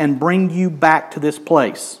promise and bring you back to this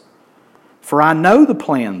place. For I know the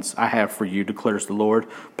plans I have for you, declares the Lord,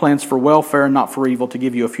 plans for welfare and not for evil, to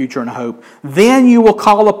give you a future and a hope. Then you will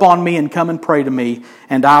call upon me and come and pray to me,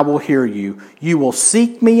 and I will hear you. You will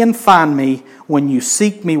seek me and find me when you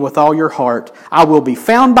seek me with all your heart. I will be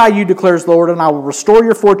found by you, declares the Lord, and I will restore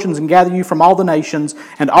your fortunes and gather you from all the nations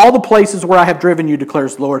and all the places where I have driven you,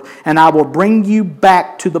 declares the Lord, and I will bring you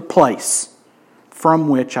back to the place from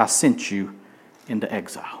which I sent you into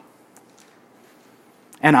exile.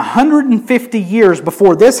 And 150 years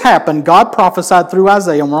before this happened, God prophesied through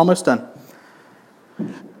Isaiah, and we're almost done.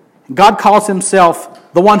 God calls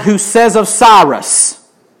himself the one who says of Cyrus,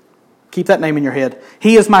 keep that name in your head,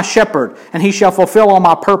 he is my shepherd, and he shall fulfill all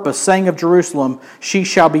my purpose, saying of Jerusalem, she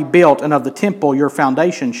shall be built, and of the temple your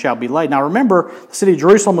foundation shall be laid. Now remember, the city of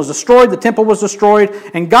Jerusalem was destroyed, the temple was destroyed,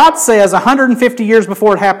 and God says 150 years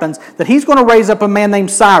before it happens that he's going to raise up a man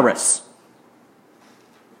named Cyrus.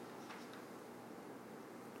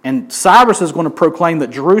 And Cyrus is going to proclaim that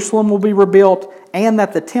Jerusalem will be rebuilt and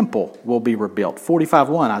that the temple will be rebuilt.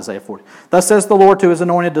 45:1, Isaiah 40. Thus says the Lord to his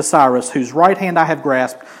anointed, to Cyrus, whose right hand I have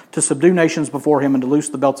grasped, to subdue nations before him and to loose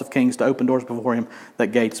the belts of kings, to open doors before him, that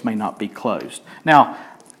gates may not be closed. Now,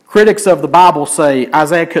 critics of the Bible say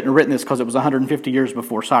Isaiah couldn't have written this because it was 150 years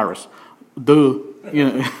before Cyrus. Duh.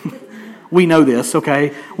 You know. We know this,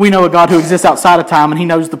 okay? We know a God who exists outside of time, and he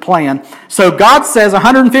knows the plan. So God says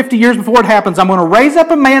 150 years before it happens, I'm going to raise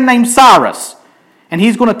up a man named Cyrus, and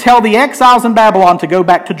he's going to tell the exiles in Babylon to go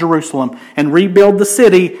back to Jerusalem and rebuild the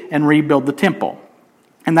city and rebuild the temple.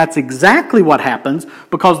 And that's exactly what happens,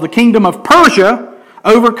 because the kingdom of Persia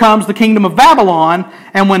overcomes the kingdom of Babylon,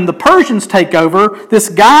 and when the Persians take over, this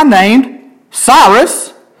guy named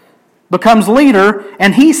Cyrus becomes leader,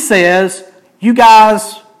 and he says, you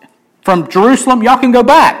guys from Jerusalem, y'all can go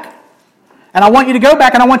back. And I want you to go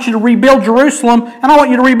back and I want you to rebuild Jerusalem and I want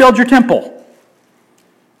you to rebuild your temple.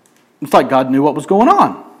 It's like God knew what was going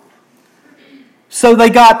on. So they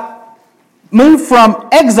got moved from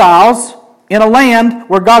exiles in a land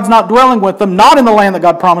where God's not dwelling with them, not in the land that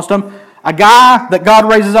God promised them. A guy that God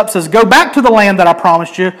raises up says, go back to the land that I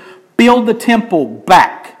promised you, build the temple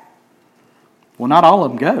back. Well, not all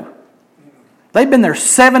of them go. They've been there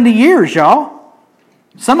 70 years, y'all.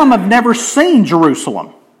 Some of them have never seen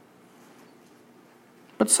Jerusalem.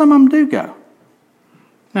 But some of them do go.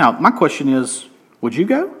 Now, my question is, would you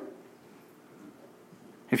go?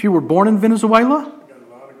 If you were born in Venezuela? Got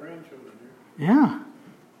a lot of grandchildren here. Yeah.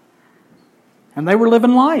 And they were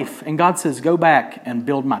living life. And God says, go back and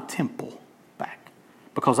build my temple back.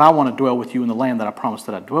 Because I want to dwell with you in the land that I promised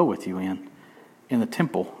that I'd dwell with you in the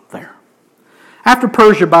temple there. After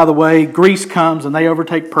Persia, by the way, Greece comes and they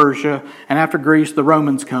overtake Persia. And after Greece, the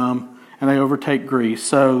Romans come and they overtake Greece.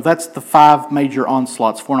 So that's the 5 major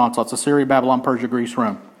onslaughts, foreign onslaughts: Assyria, Babylon, Persia, Greece,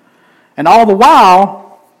 Rome. And all the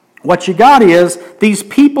while, what you got is these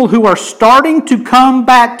people who are starting to come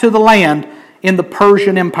back to the land in the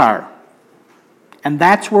Persian Empire. And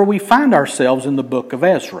that's where we find ourselves in the book of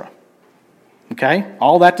Ezra. Okay?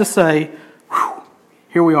 All that to say,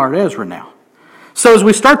 here we are at Ezra now. So as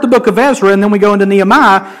we start the book of Ezra and then we go into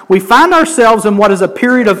Nehemiah, we find ourselves in what is a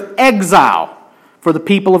period of exile for the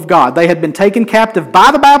people of God. They had been taken captive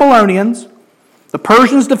by the Babylonians. The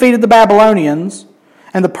Persians defeated the Babylonians.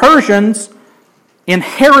 And the Persians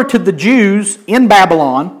inherited the Jews in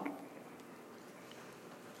Babylon.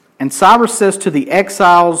 And Cyrus says to the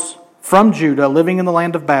exiles from Judah living in the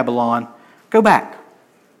land of Babylon, go back.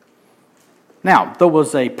 Now, there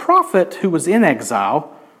was a prophet who was in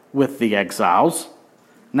exile with the exiles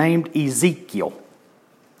named Ezekiel.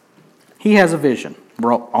 He has a vision.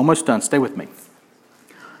 We're almost done. Stay with me.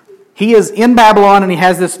 He is in Babylon and he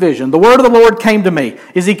has this vision. The word of the Lord came to me.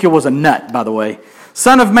 Ezekiel was a nut, by the way.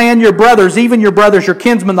 Son of man, your brothers, even your brothers, your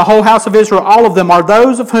kinsmen, the whole house of Israel, all of them are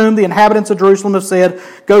those of whom the inhabitants of Jerusalem have said,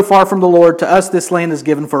 go far from the Lord. To us this land is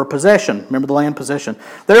given for a possession. Remember the land possession.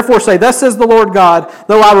 Therefore say, thus says the Lord God,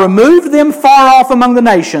 though I removed them far off among the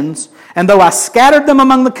nations, and though I scattered them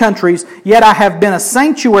among the countries, yet I have been a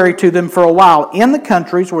sanctuary to them for a while in the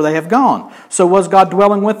countries where they have gone. So was God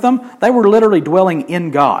dwelling with them? They were literally dwelling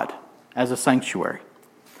in God as a sanctuary.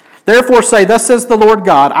 Therefore say, thus says the Lord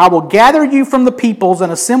God, I will gather you from the peoples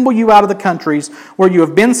and assemble you out of the countries where you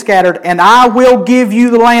have been scattered, and I will give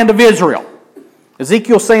you the land of Israel.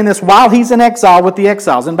 Ezekiel's saying this while he's in exile with the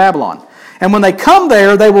exiles in Babylon. And when they come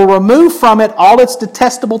there, they will remove from it all its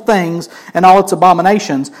detestable things and all its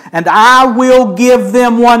abominations, and I will give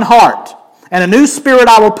them one heart. And a new spirit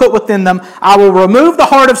I will put within them. I will remove the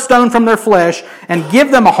heart of stone from their flesh and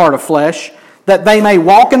give them a heart of flesh, that they may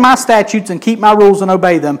walk in my statutes and keep my rules and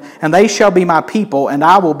obey them, and they shall be my people, and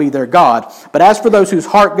I will be their God. But as for those whose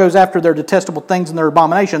heart goes after their detestable things and their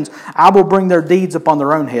abominations, I will bring their deeds upon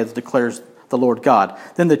their own heads, declares the Lord God.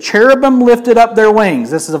 Then the cherubim lifted up their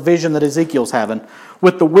wings. This is a vision that Ezekiel's having.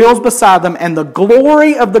 With the wheels beside them, and the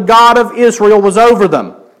glory of the God of Israel was over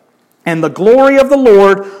them. And the glory of the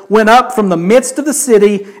Lord went up from the midst of the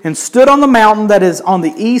city and stood on the mountain that is on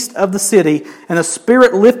the east of the city. And the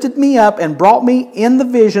Spirit lifted me up and brought me in the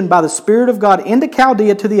vision by the Spirit of God into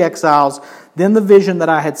Chaldea to the exiles. Then the vision that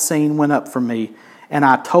I had seen went up from me, and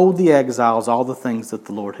I told the exiles all the things that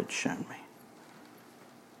the Lord had shown me.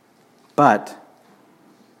 But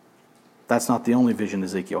that's not the only vision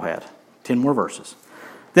Ezekiel had. 10 more verses.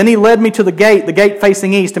 Then he led me to the gate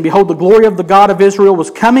facing east, and behold, the glory of the God of Israel was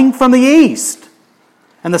coming from the east.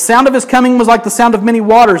 And the sound of his coming was like the sound of many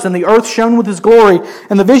waters, and the earth shone with his glory.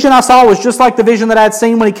 And the vision I saw was just like the vision that I had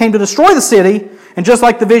seen when he came to destroy the city, and just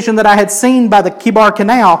like the vision that I had seen by the Kibar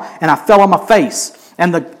Canal, and I fell on my face.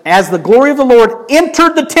 And as the glory of the Lord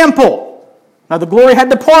entered the temple, now the glory had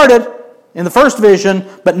departed in the first vision,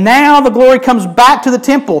 but now the glory comes back to the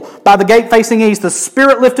temple by the gate facing east. The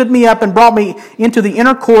Spirit lifted me up and brought me into the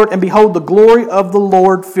inner court, and behold, the glory of the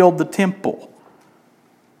Lord filled the temple.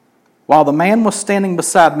 While the man was standing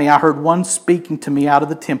beside me, I heard one speaking to me out of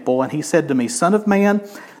the temple, and he said to me, Son of man,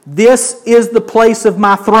 this is the place of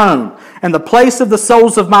my throne, and the place of the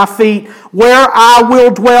soles of my feet, where I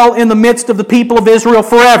will dwell in the midst of the people of Israel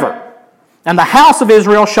forever. And the house of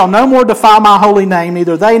Israel shall no more defile my holy name,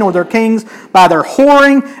 neither they nor their kings, by their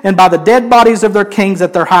whoring and by the dead bodies of their kings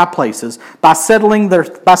at their high places, by setting their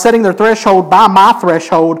threshold by my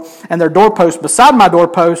threshold, and their doorpost beside my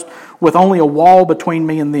doorpost, with only a wall between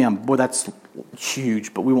me and them. Boy, that's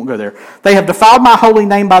huge, but we won't go there. They have defiled my holy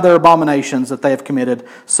name by their abominations that they have committed,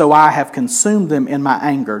 so I have consumed them in my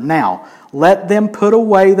anger. Now, let them put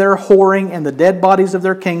away their whoring and the dead bodies of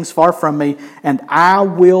their kings far from me, and I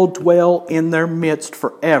will dwell in their midst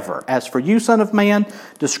forever. As for you, son of man,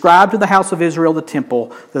 describe to the house of Israel the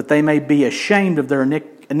temple, that they may be ashamed of their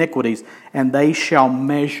iniquities, and they shall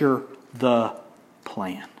measure the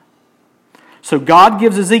plan. So God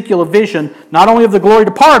gives Ezekiel a vision, not only of the glory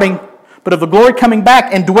departing, but of the glory coming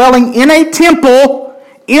back and dwelling in a temple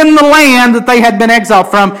in the land that they had been exiled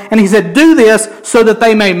from. And he said, do this so that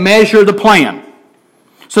they may measure the plan.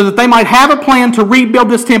 So that they might have a plan to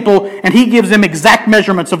rebuild this temple, and he gives them exact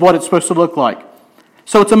measurements of what it's supposed to look like.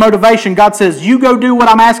 So it's a motivation. God says, you go do what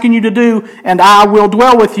I'm asking you to do, and I will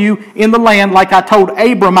dwell with you in the land like I told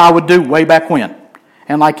Abram I would do way back when.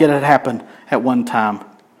 And like it had happened at one time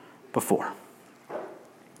before.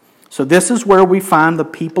 So this is where we find the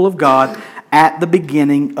people of God at the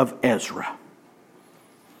beginning of Ezra.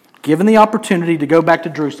 Given the opportunity to go back to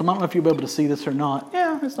Jerusalem. I don't know if you'll be able to see this or not.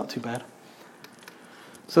 Yeah, it's not too bad.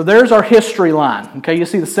 So there's our history line. Okay, you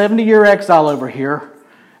see the 70-year exile over here.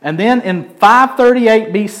 And then in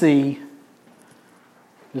 538 BC,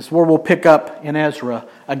 this is where we'll pick up in Ezra,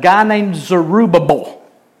 a guy named Zerubbabel.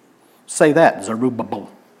 Say that, Zerubbabel.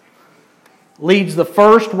 Leads the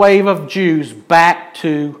first wave of Jews back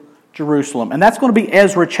to Jerusalem. And that's going to be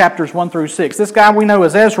Ezra chapters 1 through 6. This guy we know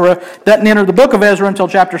as Ezra doesn't enter the book of Ezra until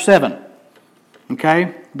chapter 7.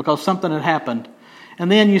 Okay? Because something had happened. And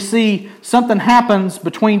then you see something happens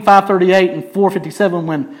between 538 and 457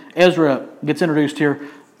 when Ezra gets introduced here.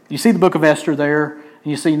 You see the book of Esther there, and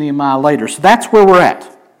you see Nehemiah later. So that's where we're at.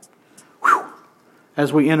 Whew.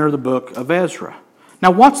 As we enter the book of Ezra.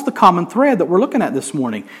 Now what's the common thread that we're looking at this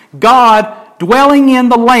morning? God dwelling in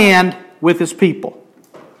the land with His people.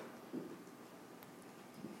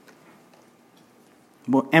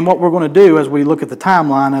 And what we're going to do as we look at the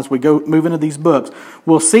timeline, as we move into these books,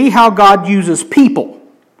 we'll see how God uses people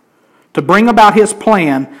to bring about His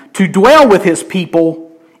plan to dwell with His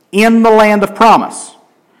people in the land of promise.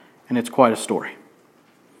 And it's quite a story.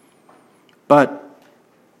 But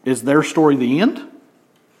is their story the end?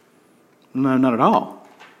 No, not at all.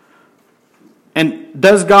 And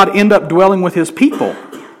does God end up dwelling with His people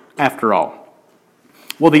after all?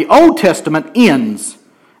 Well, the Old Testament ends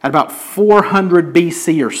at about 400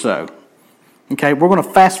 BC or so. Okay, we're going to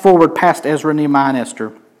fast forward past Ezra, Nehemiah, and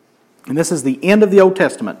Esther. And this is the end of the Old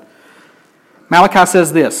Testament. Malachi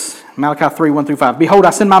says this, Malachi 3, 1 through 5. Behold, I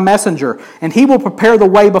send my messenger, and he will prepare the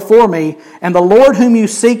way before me, and the Lord whom you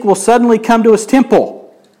seek will suddenly come to His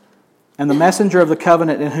temple. And the messenger of the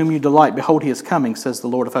covenant in whom you delight, behold, he is coming, says the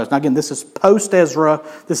Lord of hosts. Now again, this is post-Ezra.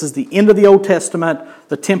 This is the end of the Old Testament.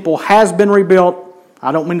 The temple has been rebuilt.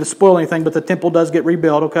 I don't mean to spoil anything, but the temple does get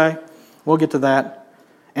rebuilt, okay? We'll get to that.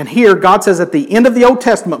 And here, God says at the end of the Old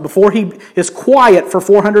Testament, before He is quiet for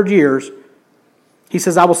 400 years, He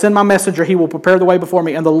says, I will send my messenger, he will prepare the way before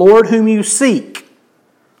me, and the Lord whom you seek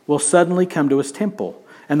will suddenly come to His temple.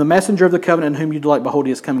 And the messenger of the covenant in whom you delight, behold,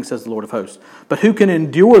 he is coming, says the Lord of hosts. But who can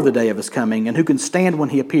endure the day of His coming, and who can stand when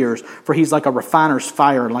He appears? For He's like a refiner's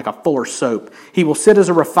fire and like a fuller's soap. He will sit as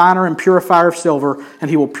a refiner and purifier of silver, and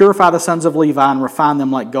He will purify the sons of Levi and refine them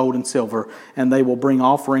like gold and silver, and they will bring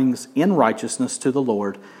offerings in righteousness to the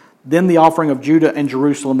Lord. Then the offering of Judah and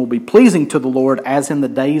Jerusalem will be pleasing to the Lord as in the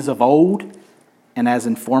days of old and as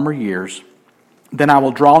in former years. Then I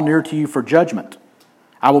will draw near to you for judgment.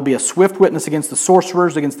 I will be a swift witness against the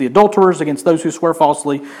sorcerers, against the adulterers, against those who swear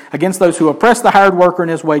falsely, against those who oppress the hired worker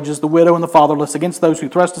and his wages, the widow and the fatherless, against those who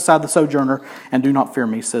thrust aside the sojourner, and do not fear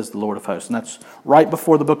me, says the Lord of hosts. And that's right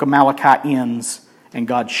before the book of Malachi ends, and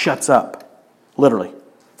God shuts up, literally,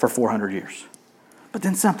 for 400 years. But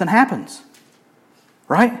then something happens,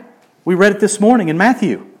 right? We read it this morning in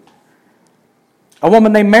Matthew. A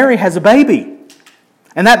woman named Mary has a baby,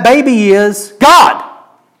 and that baby is God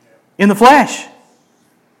in the flesh.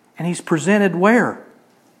 And He's presented where?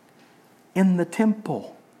 In the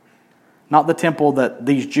temple. Not the temple that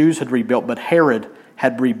these Jews had rebuilt, but Herod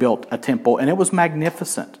had rebuilt a temple. And it was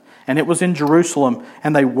magnificent. And it was in Jerusalem,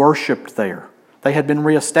 and they worshipped there. They had been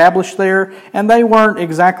reestablished there, and they weren't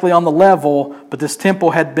exactly on the level, but this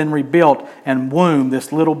temple had been rebuilt, and boom,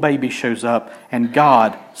 this little baby shows up, and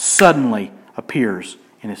God suddenly appears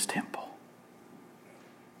in His temple.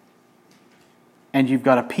 And you've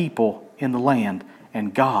got a people in the land,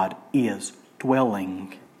 and God is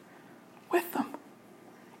dwelling with them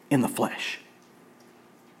in the flesh.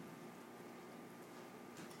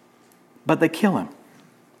 But they kill Him.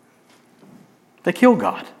 They kill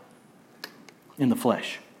God in the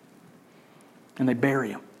flesh. And they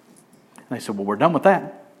bury Him. And they said, well, we're done with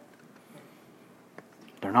that.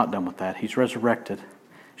 they're not done with that. He's resurrected,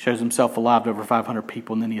 shows himself alive to over 500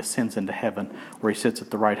 people, and then he ascends into heaven where he sits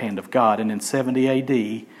at the right hand of God. And in 70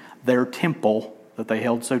 AD, their temple that they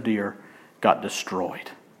held so dear got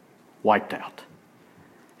destroyed, wiped out.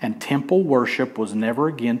 And temple worship was never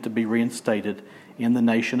again to be reinstated in the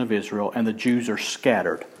nation of Israel, and the Jews are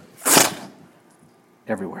scattered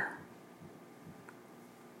everywhere.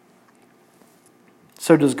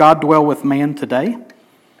 So does God dwell with man today,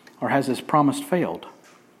 or has his promise failed?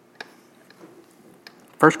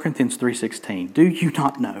 1 Corinthians 3:16, do you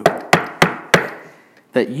not know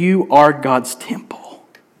that you are God's temple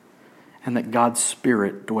and that God's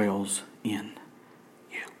Spirit dwells in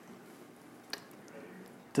you?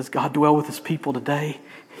 Does God dwell with his people today?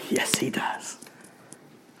 Yes, he does.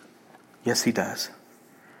 Yes, he does.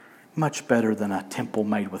 Much better than a temple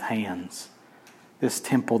made with hands. This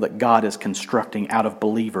temple that God is constructing out of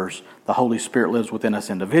believers. The Holy Spirit lives within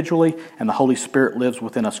us individually, and the Holy Spirit lives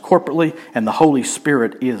within us corporately, and the Holy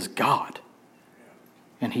Spirit is God.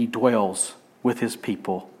 And he dwells with his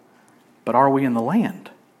people. But are we in the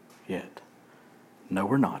land yet? No,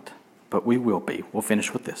 we're not. But we will be. We'll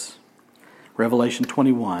finish with this. Revelation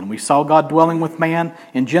 21. We saw God dwelling with man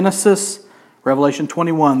in Genesis. Revelation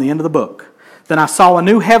 21, the end of the book. Then I saw a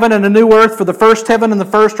new heaven and a new earth, for the first heaven and the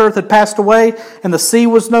first earth had passed away, and the sea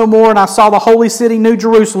was no more. And I saw the holy city, New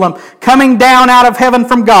Jerusalem, coming down out of heaven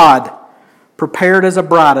from God, prepared as a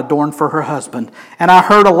bride adorned for her husband. And I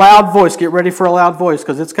heard a loud voice. Get ready for a loud voice,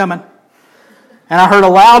 because it's coming. And I heard a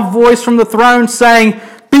loud voice from the throne saying,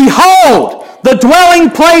 behold, the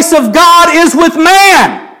dwelling place of God is with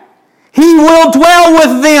man. He will dwell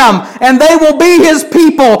with them, and they will be his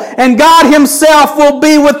people, and God himself will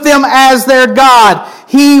be with them as their God.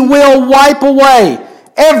 He will wipe away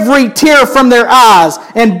every tear from their eyes,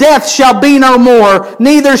 and death shall be no more.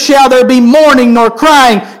 Neither shall there be mourning, nor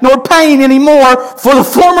crying, nor pain any more, for the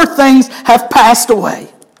former things have passed away.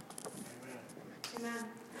 Amen.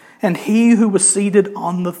 And he who was seated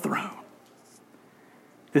on the throne,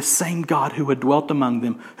 this same God who had dwelt among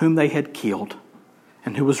them, whom they had killed,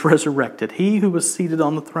 and who was resurrected, he who was seated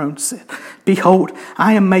on the throne said, behold,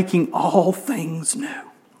 I am making all things new.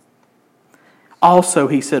 Also,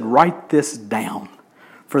 he said, write this down,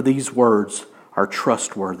 for these words are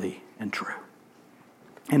trustworthy and true.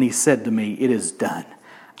 And he said to me, it is done.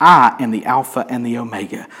 I am the Alpha and the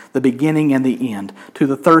Omega, the beginning and the end. To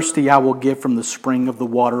the thirsty I will give from the spring of the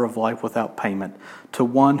water of life without payment. To the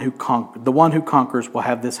one who conquers will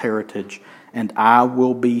have this heritage, and I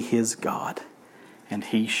will be his God, and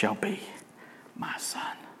he shall be my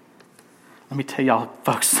son. Let me tell y'all,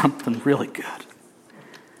 folks, something really good.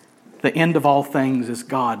 The end of all things is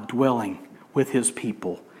God dwelling with his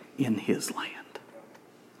people in his land.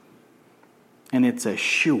 And it's as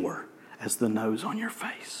sure as the nose on your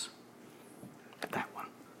face. That one.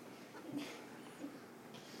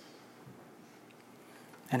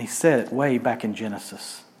 And he said it way back in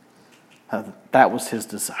Genesis. That was his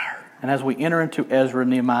desire. And as we enter into Ezra,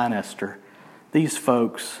 Nehemiah, and Esther, these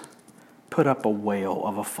folks put up a whale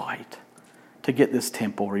of a fight to get this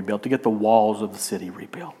temple rebuilt, to get the walls of the city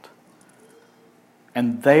rebuilt.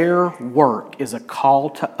 And their work is a call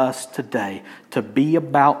to us today to be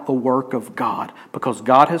about the work of God, because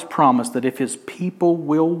God has promised that if his people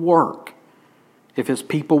will work, if his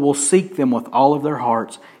people will seek them with all of their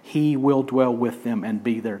hearts, he will dwell with them and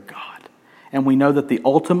be their God. And we know that the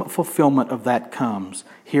ultimate fulfillment of that comes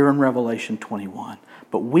here in Revelation 21.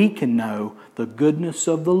 But we can know the goodness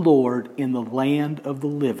of the Lord in the land of the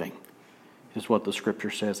living, is what the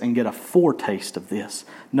Scripture says, and get a foretaste of this,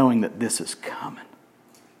 knowing that this is coming.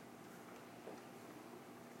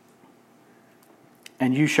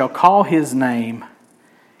 And you shall call his name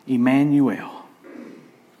Emmanuel,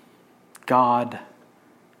 God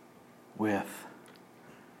with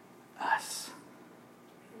us.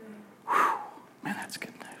 Whew. Man, that's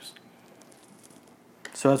good news.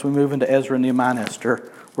 So as we move into Ezra, Nehemiah, and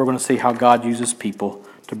Esther, we're going to see how God uses people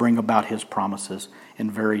to bring about his promises in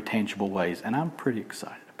very tangible ways. And I'm pretty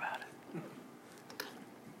excited about it.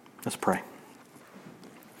 Let's pray.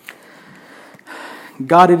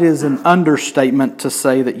 God, it is an understatement to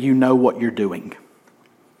say that you know what you're doing.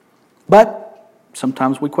 But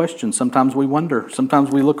sometimes we question, sometimes we wonder, sometimes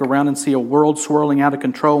we look around and see a world swirling out of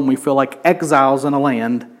control and we feel like exiles in a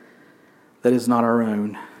land that is not our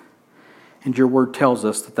own. And your word tells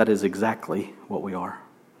us that that is exactly what we are.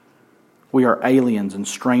 We are aliens and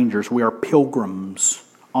strangers. We are pilgrims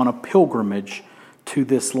on a pilgrimage to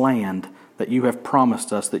this land that you have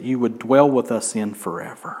promised us that you would dwell with us in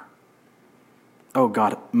forever. Oh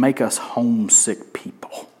God, make us homesick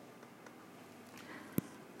people.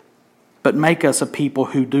 But make us a people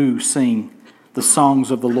who do sing the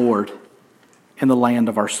songs of the Lord in the land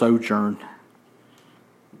of our sojourn,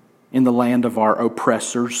 in the land of our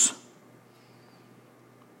oppressors.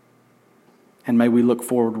 And may we look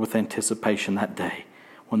forward with anticipation that day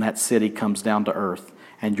when that city comes down to earth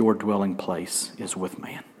and your dwelling place is with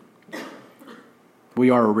man. We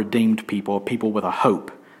are a redeemed people, a people with a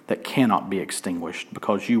hope that cannot be extinguished,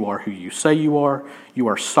 because you are who you say you are. You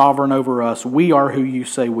are sovereign over us. We are who you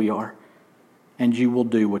say we are. And you will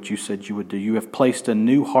do what you said you would do. You have placed a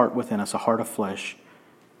new heart within us, a heart of flesh,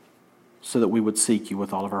 so that we would seek you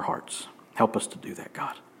with all of our hearts. Help us to do that,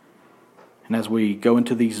 God. And as we go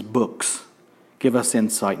into these books, give us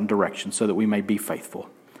insight and direction so that we may be faithful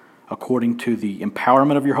according to the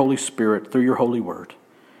empowerment of your Holy Spirit through your holy word.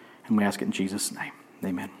 And we ask it in Jesus' name.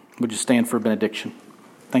 Amen. Would you stand for a benediction?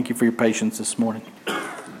 Thank you for your patience this morning.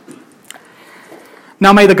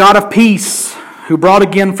 Now may the God of peace, who brought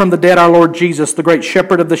again from the dead our Lord Jesus, the great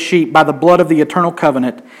shepherd of the sheep, by the blood of the eternal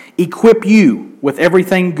covenant, equip you with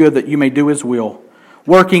everything good that you may do his will,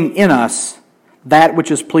 working in us that which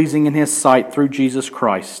is pleasing in his sight through Jesus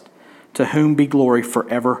Christ, to whom be glory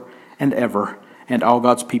forever and ever. And all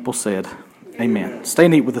God's people said, Amen. Stay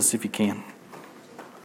neat with us if you can.